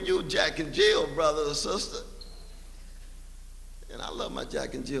knows. I mean, if you Jack and Jill brothers and sisters, and I love my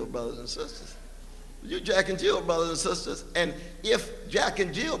Jack and Jill brothers and sisters, you Jack and Jill brothers and sisters, and if Jack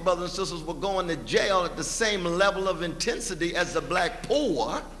and Jill brothers and sisters were going to jail at the same level of intensity as the black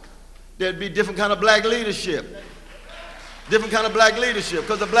poor, there'd be different kind of black leadership. Different kind of black leadership,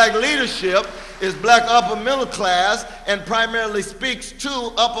 because the black leadership is black upper middle class and primarily speaks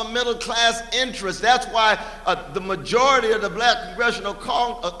to upper middle class interests. That's why the majority of the black congressional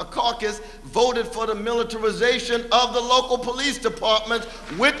caucus voted for the militarization of the local police departments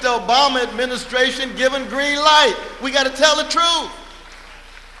with the Obama administration giving green light. We got to tell the truth.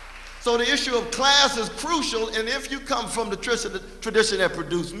 So the issue of class is crucial, and if you come from the tradition that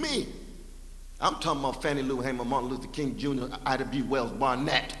produced me, I'm talking about Fannie Lou Hamer, Martin Luther King Jr., Ida B. Wells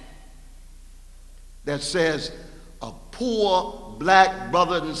Barnett, that says a poor black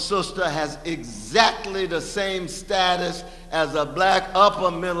brother and sister has exactly the same status as a black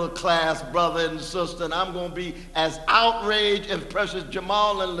upper middle class brother and sister, and I'm going to be as outraged if precious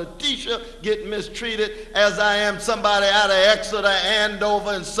Jamal and Letitia get mistreated as I am somebody out of Exeter,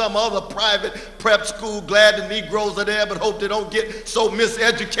 Andover, and some other private prep school. Glad the Negroes are there, but hope they don't get so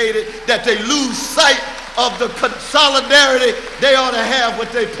miseducated that they lose sight of the solidarity they ought to have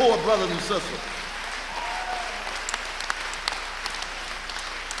with their poor brothers and sisters.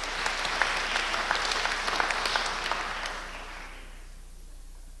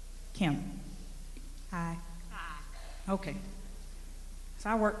 Kim. Hi. Hi. Okay.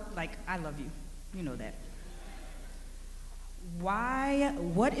 So I work, I love you. You know that.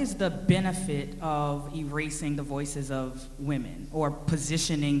 What is the benefit of erasing the voices of women or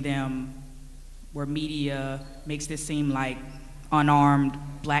positioning them where media makes this seem like unarmed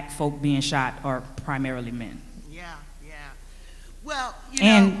black folk being shot are primarily men? Yeah. Well,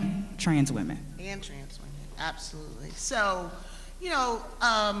 and trans women. And trans women, absolutely. So,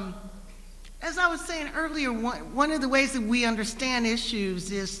 as I was saying earlier, one of the ways that we understand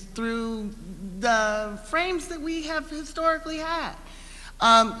issues is through the frames that we have historically had.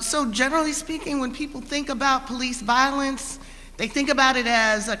 So generally speaking, when people think about police violence, they think about it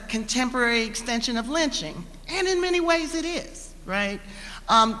as a contemporary extension of lynching, and in many ways it is, right?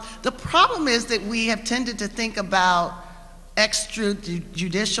 The problem is that we have tended to think about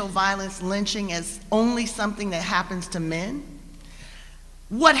extrajudicial violence, lynching, as only something that happens to men.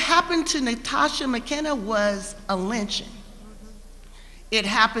 What happened to Natasha McKenna was a lynching. It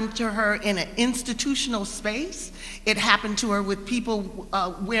happened to her in an institutional space. It happened to her with people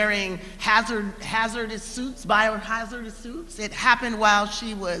wearing hazardous suits, biohazardous suits. It happened while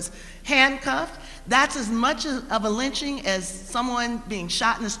she was handcuffed. That's as much of a lynching as someone being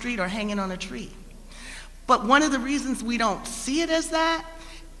shot in the street or hanging on a tree. But one of the reasons we don't see it as that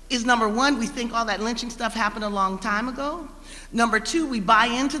is number one, we think all that lynching stuff happened a long time ago. Number two, we buy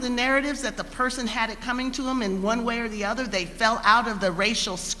into the narratives that the person had it coming to them in one way or the other. They fell out of the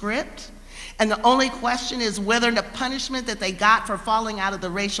racial script. And the only question is whether the punishment that they got for falling out of the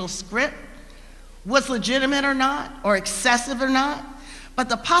racial script was legitimate or not, or excessive or not. But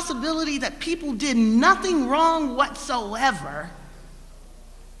the possibility that people did nothing wrong whatsoever,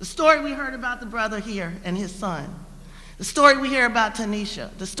 the story we heard about the brother here and his son, the story we hear about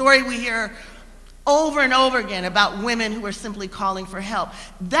Tanisha, the story we hear over and over again about women who are simply calling for help,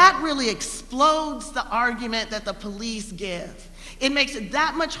 that really explodes the argument that the police give. It makes it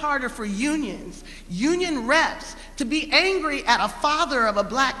that much harder for unions, union reps, to be angry at a father of a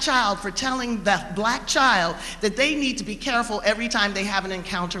black child for telling that black child that they need to be careful every time they have an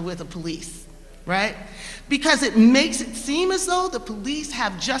encounter with the police, right? Because it makes it seem as though the police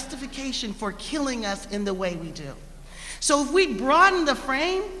have justification for killing us in the way we do. So if we broaden the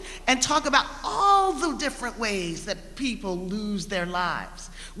frame and talk about all the different ways that people lose their lives,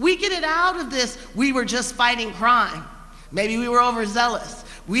 we get it out of this, we were just fighting crime. Maybe we were overzealous.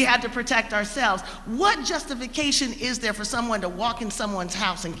 We had to protect ourselves. What justification is there for someone to walk in someone's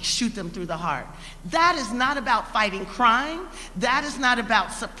house and shoot them through the heart? That is not about fighting crime. That is not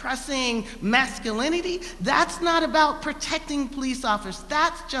about suppressing masculinity. That's not about protecting police officers.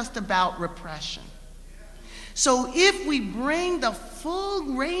 That's just about repression. So if we bring the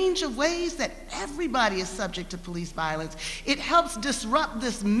full range of ways that everybody is subject to police violence, it helps disrupt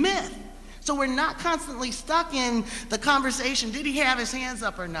this myth. So we're not constantly stuck in the conversation, did he have his hands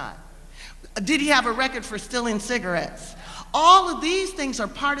up or not? Did he have a record for stealing cigarettes? All of these things are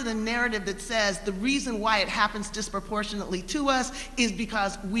part of the narrative that says the reason why it happens disproportionately to us is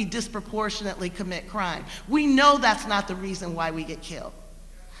because we disproportionately commit crime. We know that's not the reason why we get killed.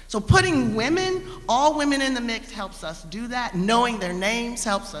 So putting women, all women in the mix helps us do that. Knowing their names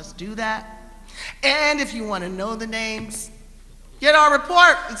helps us do that. And if you want to know the names, get our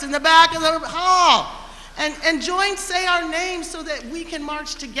report. It's in the back of the hall. And join Say Our Name so that we can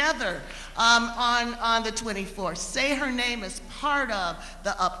march together on the 24th. Say her name as part of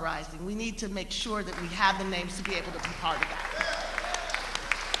the uprising. We need to make sure that we have the names to be able to be part of that.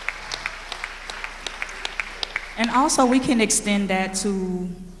 And also we can extend that to,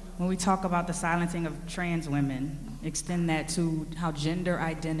 when we talk about the silencing of trans women, extend that to how gender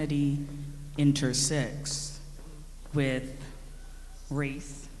identity intersects with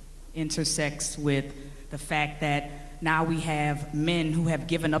race, intersects with the fact that now we have men who have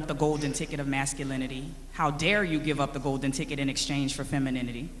given up the golden ticket of masculinity. How dare you give up the golden ticket in exchange for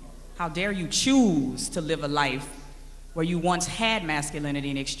femininity? How dare you choose to live a life where you once had masculinity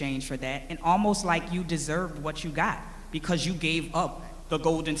in exchange for that, and almost like you deserved what you got because you gave up the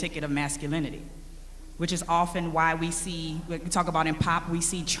golden ticket of masculinity, which is often why we see, we talk about in pop, we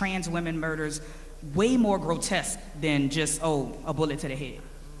see trans women murders way more grotesque than just, oh, a bullet to the head.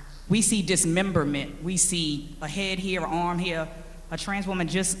 We see dismemberment. We see a head here, an arm here. A trans woman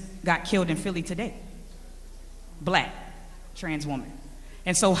just got killed in Philly today. Black trans woman.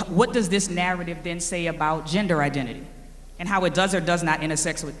 And so what does this narrative then say about gender identity and how it does or does not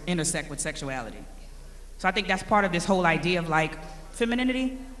intersect with sexuality? So I think that's part of this whole idea of like,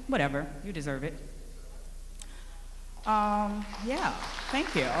 femininity, whatever, you deserve it. Yeah,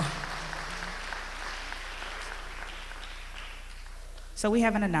 thank you. So we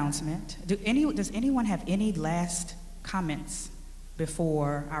have an announcement. Does anyone have any last comments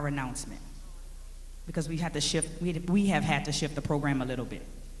before our announcement? Because we have to shift, we have had to shift the program a little bit.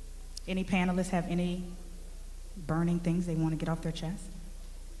 Any panelists have any burning things they want to get off their chest?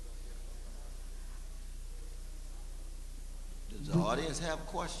 Does the audience have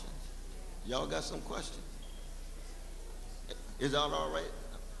questions? Y'all got some questions? Is that all right?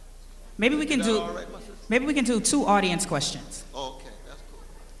 Maybe we can do, maybe we can do 2 audience questions. Okay, that's cool.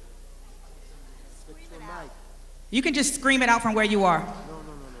 You can just scream it out from where you are. No.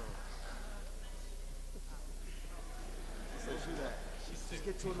 Just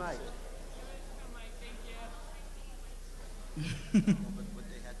get to a mic.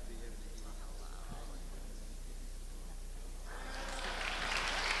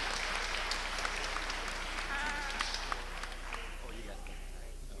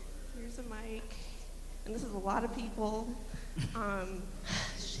 Here's a mic, and this is a lot of people.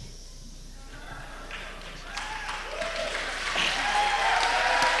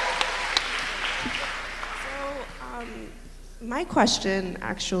 My question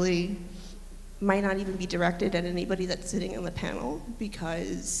actually might not even be directed at anybody that's sitting on the panel,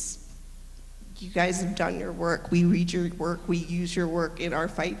 because you guys have done your work. We read your work. We use your work in our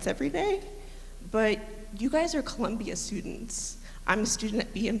fights every day. But you guys are Columbia students. I'm a student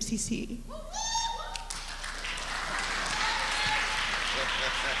at BMCC.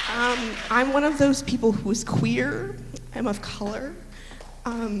 I'm one of those people who is queer. I'm of color.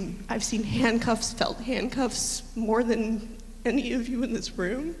 I've seen handcuffs, felt handcuffs, more than any of you in this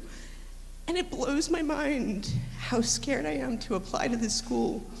room. And it blows my mind how scared I am to apply to this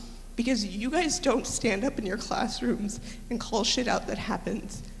school, because you guys don't stand up in your classrooms and call shit out that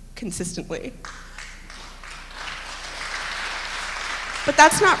happens consistently. But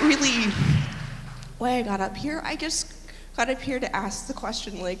that's not really why I got up here. I just got up here to ask the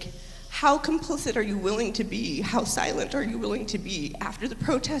question, like, how complicit are you willing to be? How silent are you willing to be after the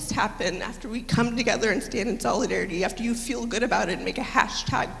protests happen, after we come together and stand in solidarity, after you feel good about it and make a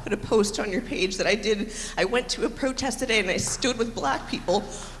hashtag, put a post on your page that I did. I went to a protest today and I stood with black people.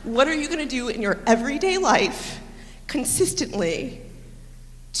 What are you gonna do in your everyday life consistently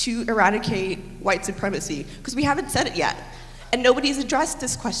to eradicate white supremacy? Because we haven't said it yet. And nobody's addressed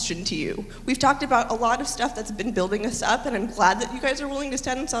this question to you. We've talked about a lot of stuff that's been building us up, and I'm glad that you guys are willing to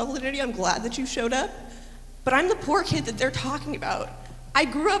stand in solidarity. I'm glad that you showed up. But I'm the poor kid that they're talking about. I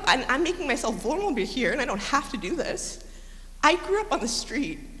grew up, and I'm making myself vulnerable here, and I don't have to do this. I grew up on the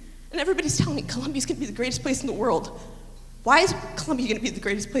street, and everybody's telling me Columbia's gonna be the greatest place in the world. Why is Columbia gonna be the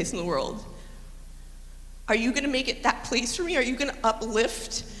greatest place in the world? Are you gonna make it that place for me? Are you gonna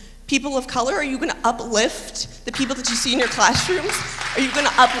uplift people of color? Are you gonna uplift the people that you see in your classrooms? Are you gonna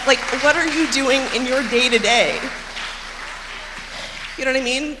what are you doing in your day-to-day? You know what I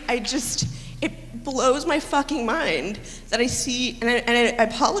mean? It blows my fucking mind that I see, and I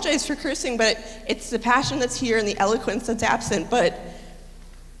apologize for cursing, but it's the passion that's here and the eloquence that's absent, but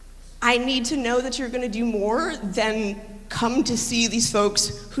I need to know that you're gonna do more than come to see these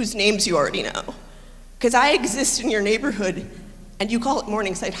folks whose names you already know. Because I exist in your neighborhood, and you call it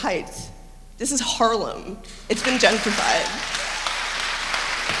Morningside Heights. This is Harlem. It's been gentrified.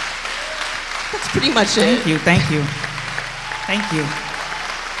 That's pretty much it. Thank you, thank you. Thank you.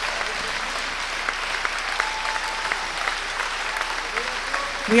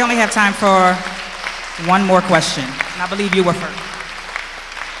 We only have time for one more question, and I believe you were first.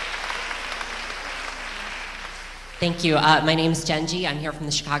 Thank you. My name is Genji. I'm here from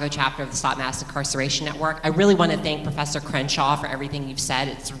the Chicago chapter of the Stop Mass Incarceration Network. I really want to thank Professor Crenshaw for everything you've said.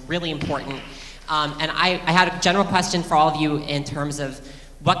 It's really important. And I had a general question for all of you in terms of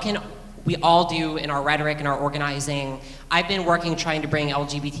what can we all do in our rhetoric and our organizing. I've been working trying to bring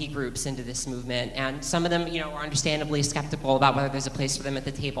LGBT groups into this movement, and some of them, are understandably skeptical about whether there's a place for them at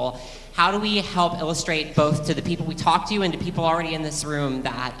the table. How do we help illustrate both to the people we talk to and to people already in this room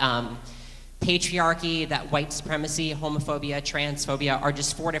that patriarchy, that white supremacy, homophobia, transphobia are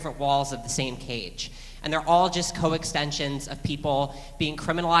just four different walls of the same cage. And they're all just co-extensions of people being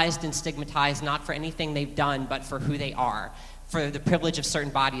criminalized and stigmatized, not for anything they've done, but for who they are, for the privilege of certain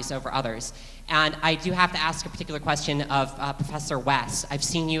bodies over others. And I do have to ask a particular question of Professor West. I've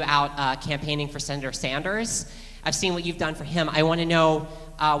seen you out campaigning for Senator Sanders. I've seen what you've done for him. I want to know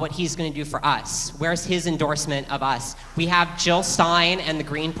what he's going to do for us. Where's his endorsement of us? We have Jill Stein and the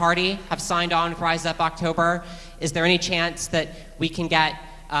Green Party have signed on with Rise Up October. Is there any chance that we can get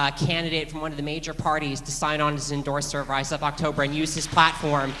a candidate from one of the major parties to sign on as an endorser of Rise Up October and use his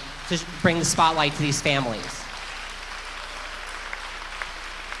platform to bring the spotlight to these families?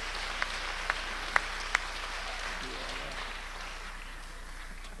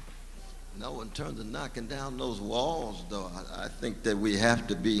 No, in terms of knocking down those walls, though, I think that we have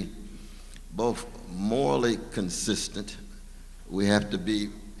to be both morally consistent. We have to be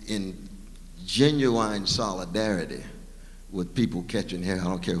in genuine solidarity with people catching hair. I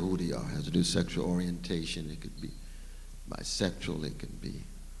don't care who they are. It has to do with sexual orientation. It could be bisexual. It could be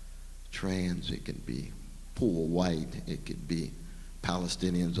trans. It could be poor white. It could be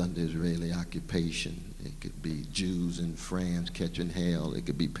Palestinians under Israeli occupation. It could be Jews in France catching hell. It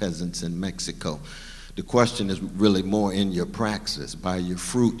could be peasants in Mexico. The question is really more in your praxis. By your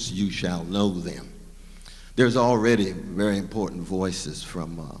fruits you shall know them. There's already very important voices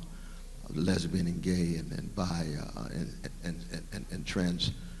from lesbian and gay and bi and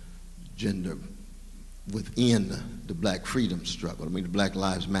transgender within the black freedom struggle. I mean, the Black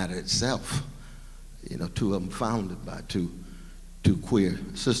Lives Matter itself, two of them founded by two queer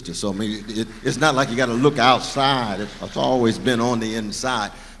sisters. So I mean, it's not like you got to look outside. It's always been on the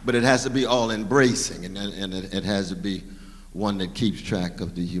inside, but it has to be all embracing, and it has to be one that keeps track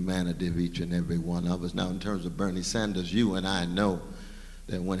of the humanity of each and every one of us. Now, in terms of Bernie Sanders, you and I know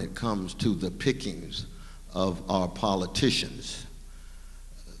that when it comes to the pickings of our politicians,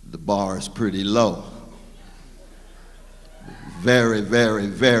 the bar is pretty low. Very, very,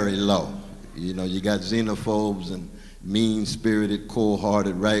 very low. You got xenophobes and mean-spirited,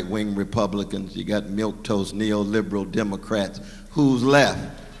 cold-hearted, right-wing Republicans. You got milquetoast neoliberal Democrats. Who's left?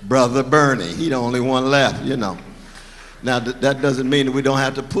 Brother Bernie. He the only one left, you know. Now, that doesn't mean that we don't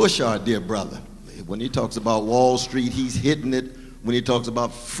have to push our dear brother. When he talks about Wall Street, he's hitting it. When he talks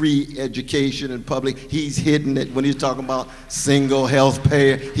about free education in public, he's hitting it. When he's talking about single health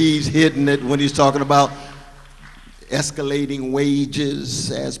care, he's hitting it. When he's talking about escalating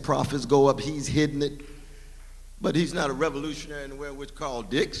wages as profits go up, he's hitting it. But he's not a revolutionary in the way which Carl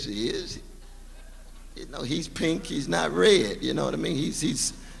Dix is. You know, he's pink, he's not red, you know what I mean?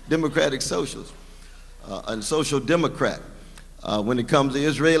 He's democratic socialist, and social democrat. When it comes to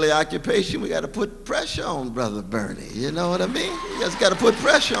Israeli occupation, we got to put pressure on Brother Bernie, you know what I mean? We just got to put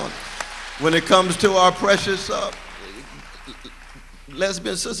pressure on. When it comes to our precious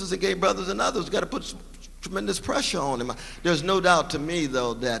lesbian sisters and gay brothers and others, we got to put tremendous pressure on them. There's no doubt to me,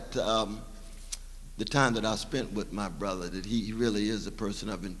 though, that the time that I spent with my brother, that he really is a person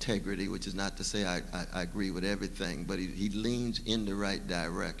of integrity, which is not to say I agree with everything, but he leans in the right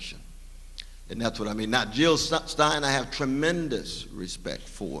direction. And that's what I mean. Now, Jill Stein, I have tremendous respect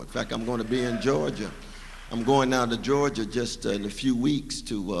for. In fact, I'm going to be in Georgia. I'm going now to Georgia just in a few weeks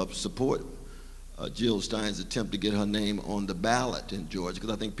to support Jill Stein's attempt to get her name on the ballot in Georgia,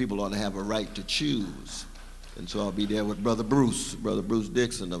 because I think people ought to have a right to choose. And so I'll be there with Brother Bruce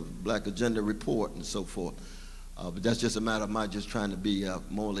Dixon of Black Agenda Report and so forth. But that's just a matter of my just trying to be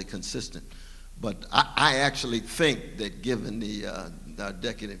morally consistent. But I actually think that given our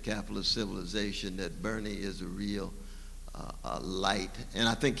decadent capitalist civilization, that Bernie is a real light, and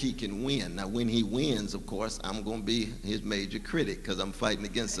I think he can win. Now, when he wins, of course, I'm going to be his major critic, because I'm fighting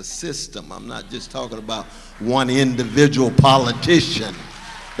against a system. I'm not just talking about one individual politician.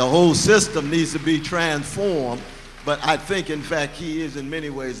 The whole system needs to be transformed, but I think, in fact, he is in many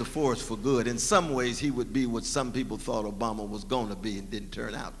ways a force for good. In some ways, he would be what some people thought Obama was going to be and didn't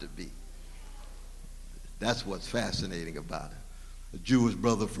turn out to be. That's what's fascinating about it. A Jewish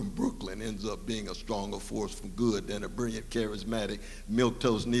brother from Brooklyn ends up being a stronger force for good than a brilliant, charismatic,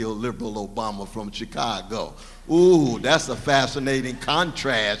 milquetoast neoliberal Obama from Chicago. Ooh, that's a fascinating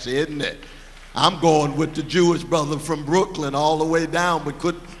contrast, isn't it? I'm going with the Jewish brother from Brooklyn all the way down, but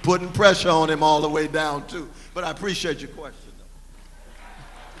putting pressure on him all the way down, too. But I appreciate your question, though.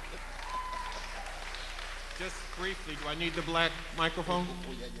 Just briefly, do I need the black microphone?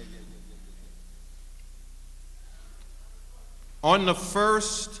 Oh, yeah. On the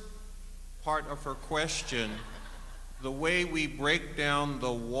first part of her question, the way we break down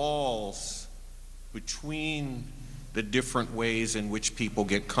the walls between the different ways in which people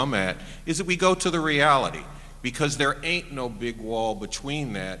get come at is that we go to the reality, because there ain't no big wall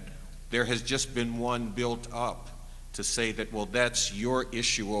between that. There has just been one built up to say that, well, that's your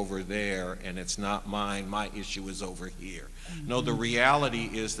issue over there and it's not mine, my issue is over here. No, the reality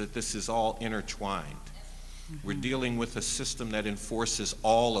is that this is all intertwined. We're dealing with a system that enforces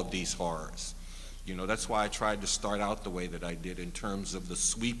all of these horrors. You know, that's why I tried to start out the way that I did in terms of the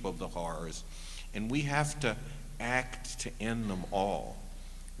sweep of the horrors. And we have to act to end them all.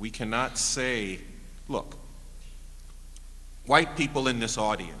 We cannot say, look, white people in this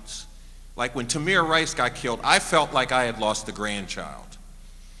audience, like when Tamir Rice got killed, I felt like I had lost a grandchild.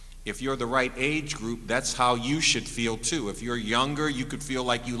 If you're the right age group, that's how you should feel too. If you're younger, you could feel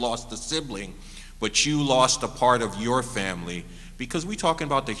like you lost a sibling, but you lost a part of your family, because we're talking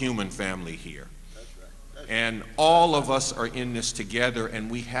about the human family here. That's right. And all of us are in this together,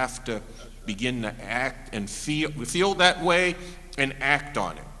 and we have to begin to act and feel that way and act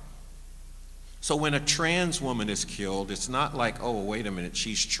on it. So when a trans woman is killed, it's not like, oh, wait a minute,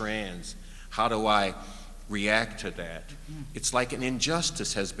 she's trans. How do I react to that? It's like an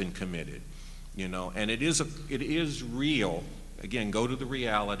injustice has been committed, you know, and it is real. Again, go to the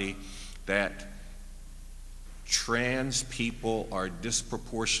reality that trans people are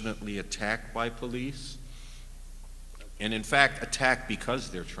disproportionately attacked by police, and in fact attacked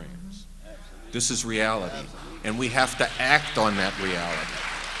because they're trans. This is reality, and we have to act on that reality.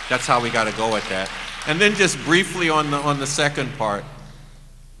 That's how we got to go at that. And then just briefly on the second part,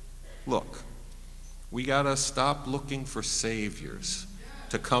 look, we got to stop looking for saviors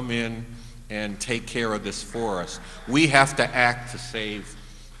to come in and take care of this for us. We have to act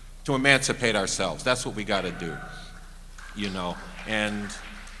to emancipate ourselves. That's what we got to do, you know. And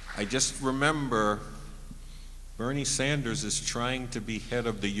I just remember Bernie Sanders is trying to be head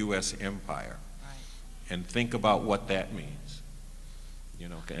of the U.S. empire, and think about what that means, you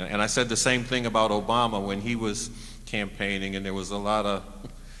know. And I said the same thing about Obama when he was campaigning, and there was a lot of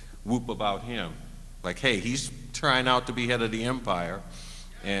whoop about him. Like, hey, he's trying out to be head of the empire,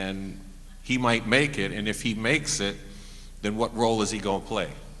 and he might make it, and if he makes it, then what role is he going to play?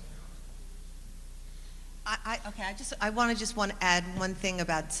 I want to add one thing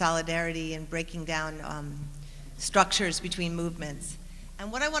about solidarity and breaking down structures between movements.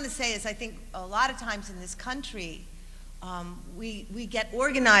 And what I want to say is I think a lot of times in this country, we get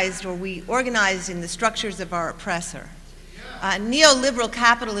organized, or we organize in the structures of our oppressor. Neoliberal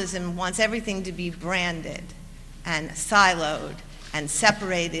capitalism wants everything to be branded and siloed and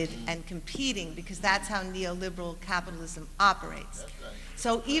separated and competing, because that's how neoliberal capitalism operates.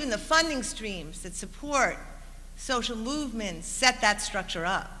 So even the funding streams that support social movements set that structure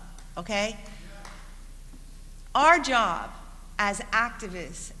up, okay? Our job as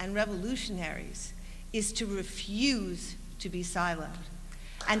activists and revolutionaries is to refuse to be siloed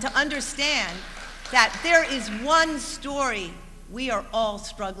and to understand that there is one story we are all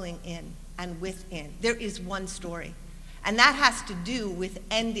struggling in and within. There is one story. And that has to do with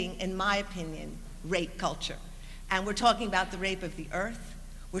ending, in my opinion, rape culture. And we're talking about the rape of the earth.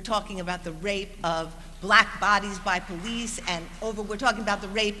 We're talking about the rape of black bodies by police, and we're talking about the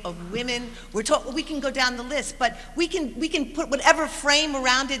rape of women. We can go down the list, but we can put whatever frame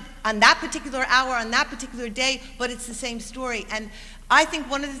around it on that particular hour, on that particular day, but it's the same story. And I think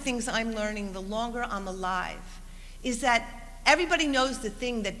one of the things I'm learning the longer I'm alive is that everybody knows the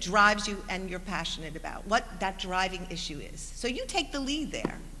thing that drives you and you're passionate about, what that driving issue is. So you take the lead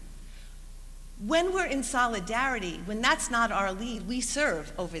there. When we're in solidarity, when that's not our lead, we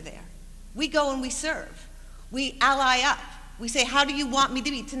serve over there. We go and we serve. We ally up. We say, how do you want me to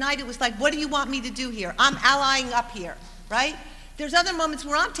be? Tonight it was like, what do you want me to do here? I'm allying up here, right? There's other moments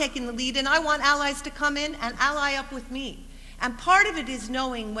where I'm taking the lead and I want allies to come in and ally up with me. And part of it is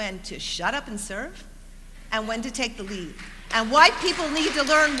knowing when to shut up and serve and when to take the lead. And white people need to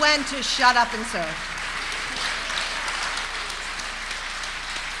learn when to shut up and serve.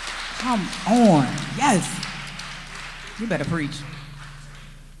 Come on, yes. You better preach.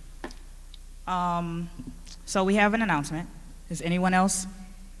 So we have an announcement. Is anyone else?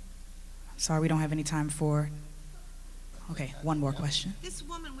 Sorry, we don't have any time for. Okay, one more question. This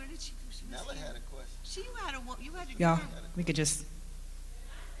woman, where did she go? Nella had a question. You had a. Y'all, we could just.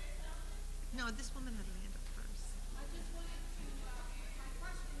 No, this woman had her hand up first. My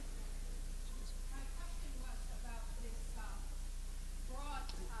question was about this broad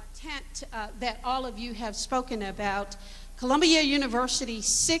tent that all of you have spoken about. Columbia University's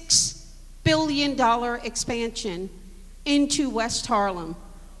 $6 billion expansion into West Harlem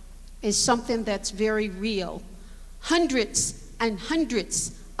is something that's very real. Hundreds and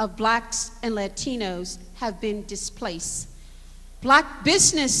hundreds of blacks and Latinos have been displaced. Black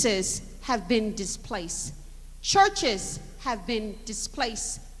businesses have been displaced. Churches have been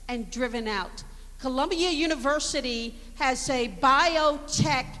displaced and driven out. Columbia University has a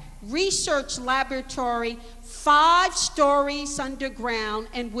biotech research laboratory 5 stories underground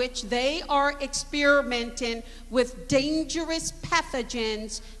in which they are experimenting with dangerous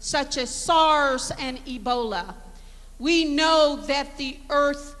pathogens such as SARS and Ebola. We know that the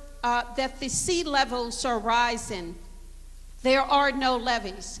earth, that the sea levels are rising. There are no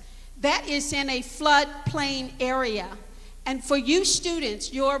levees. That is in a floodplain area. And for you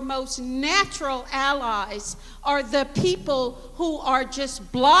students, your most natural allies are the people who are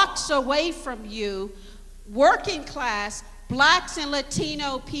just blocks away from you, working class, blacks and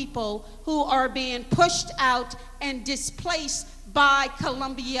Latino people who are being pushed out and displaced by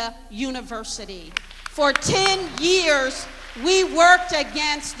Columbia University. For 10 years, we worked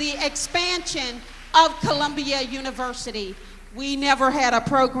against the expansion of Columbia University. We never had a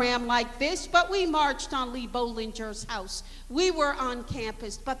program like this, but we marched on Lee Bollinger's house. We were on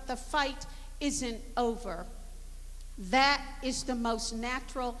campus, but the fight isn't over. That is the most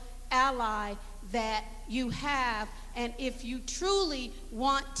natural ally that you have, and if you truly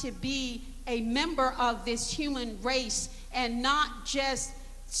want to be a member of this human race and not just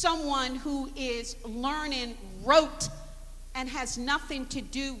someone who is learning rote and has nothing to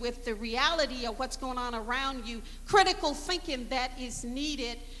do with the reality of what's going on around you, critical thinking that is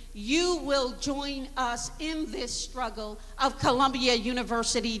needed, you will join us in this struggle of Columbia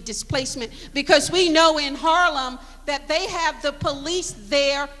University displacement, because we know in Harlem that they have the police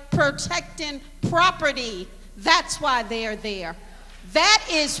there protecting property. That's why they're there. That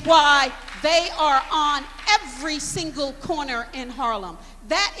is why they are on every single corner in Harlem.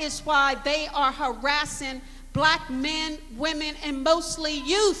 That is why they are harassing black men, women, and mostly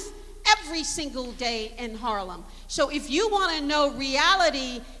youth every single day in Harlem. So if you want to know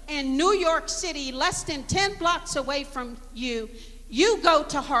reality in New York City, less than 10 blocks away from you, you go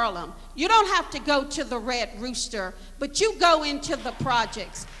to Harlem. You don't have to go to the Red Rooster, but you go into the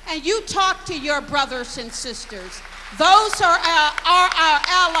projects and you talk to your brothers and sisters. Those are our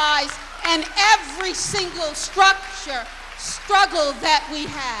allies in every single struggle that we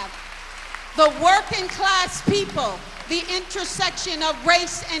have. The working class people, the intersection of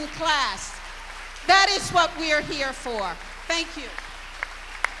race and class. That is what we are here for. Thank you.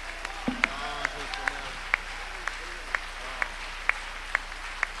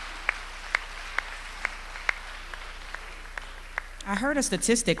 I heard a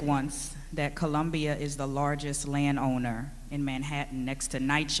statistic once that Columbia is the largest landowner in Manhattan next to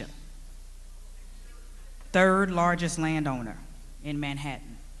NYCHA. Third largest landowner in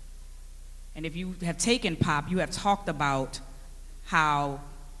Manhattan. And if you have taken POP, you have talked about how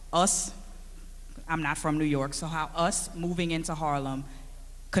us, I'm not from New York, so how us moving into Harlem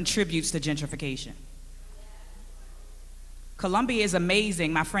contributes to gentrification. Columbia is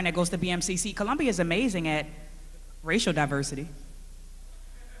amazing. My friend that goes to BMCC, Columbia is amazing at racial diversity.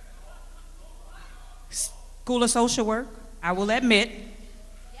 School of Social Work, I will admit,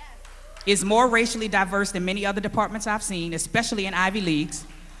 is more racially diverse than many other departments I've seen, especially in Ivy Leagues,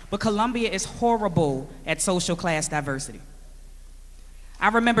 but Columbia is horrible at social class diversity. I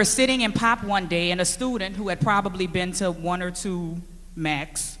remember sitting in POP one day and a student who had probably been to 1 or 2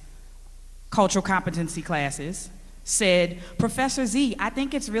 max cultural competency classes said, "Professor Z, I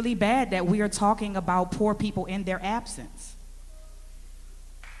think it's really bad that we are talking about poor people in their absence."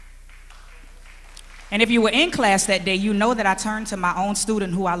 And if you were in class that day, you know that I turned to my own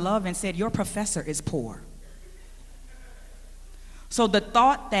student who I love and said, "Your professor is poor." So the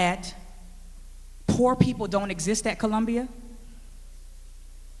thought that poor people don't exist at Columbia,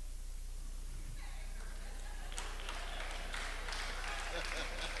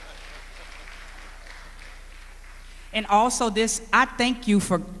 and also this, I thank you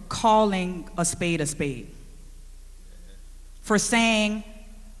for calling a spade, for saying,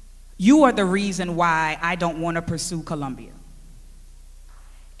 you are the reason why I don't want to pursue Columbia.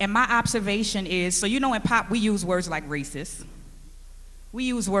 And my observation is, so you know in POP we use words like racist. We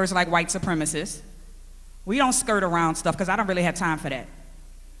use words like white supremacist. We don't skirt around stuff because I don't really have time for that.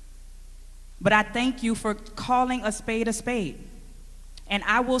 But I thank you for calling a spade a spade. And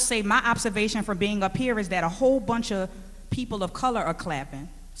I will say my observation from being up here is that a whole bunch of people of color are clapping,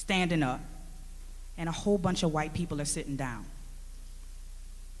 standing up, and a whole bunch of white people are sitting down.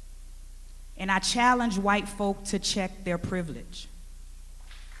 And I challenge white folk to check their privilege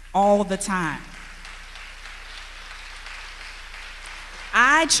all the time.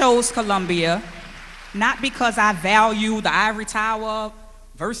 I chose Columbia not because I value the ivory tower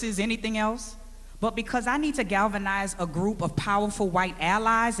versus anything else, but because I need to galvanize a group of powerful white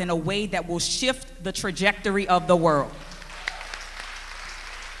allies in a way that will shift the trajectory of the world.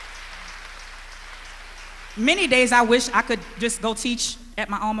 Many days I wish I could just go teach at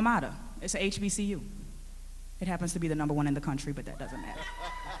my alma mater. It's a HBCU. It happens to be the #1 in the country, but that doesn't matter.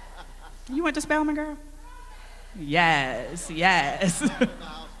 You went to Spelman, girl? Yes, yes.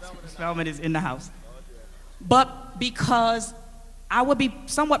 Spelman is in the house. But because I would be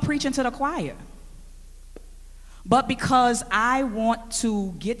somewhat preaching to the choir. But because I want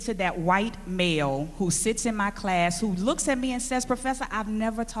to get to that white male who sits in my class, who looks at me and says, "Professor, I've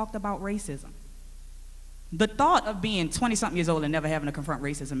never talked about racism." The thought of being 20-something years old and never having to confront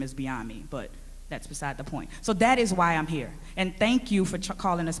racism is beyond me, but that's beside the point. So that is why I'm here. And thank you for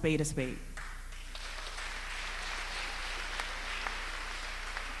calling a spade a spade.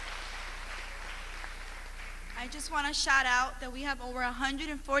 I just want to shout out that we have over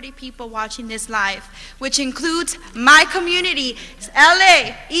 140 people watching this live, which includes my community,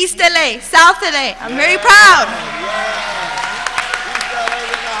 LA, East LA, South LA. I'm very proud.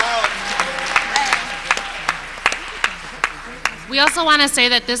 We also want to say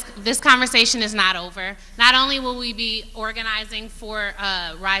that this conversation is not over. Not only will we be organizing for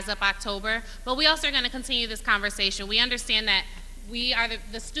Rise Up October, but we also are going to continue this conversation. We understand that we are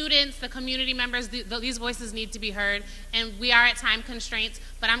the students, the community members, these voices need to be heard, and we are at time constraints,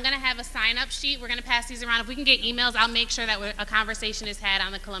 but I'm going to have a sign-up sheet. We're going to pass these around. If we can get emails, I'll make sure that a conversation is had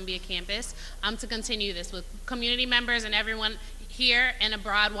on the Columbia campus to continue this with community members, and everyone here and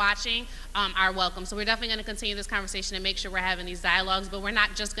abroad watching are welcome. So we're definitely going to continue this conversation and make sure we're having these dialogues, but we're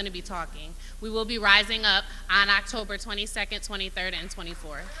not just going to be talking. We will be rising up on October 22nd, 23rd, and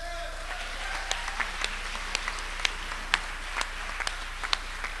 24th.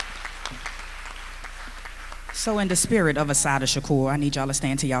 So in the spirit of Assata Shakur, I need y'all to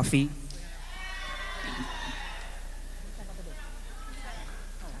stand to y'all feet.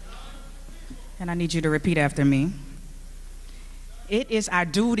 And I need you to repeat after me. It is our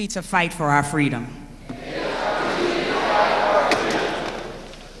duty to fight for our freedom.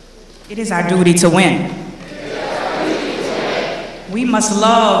 It is our duty to win. We must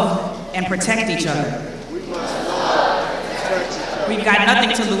love and protect each other. We've got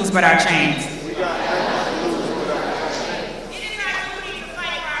nothing to lose but our chains.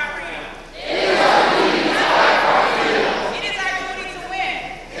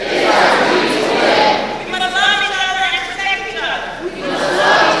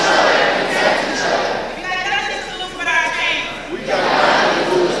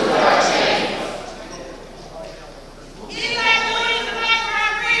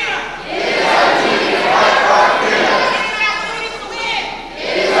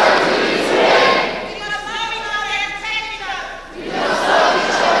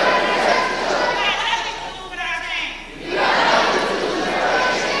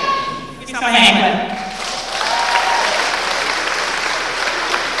 Heyward.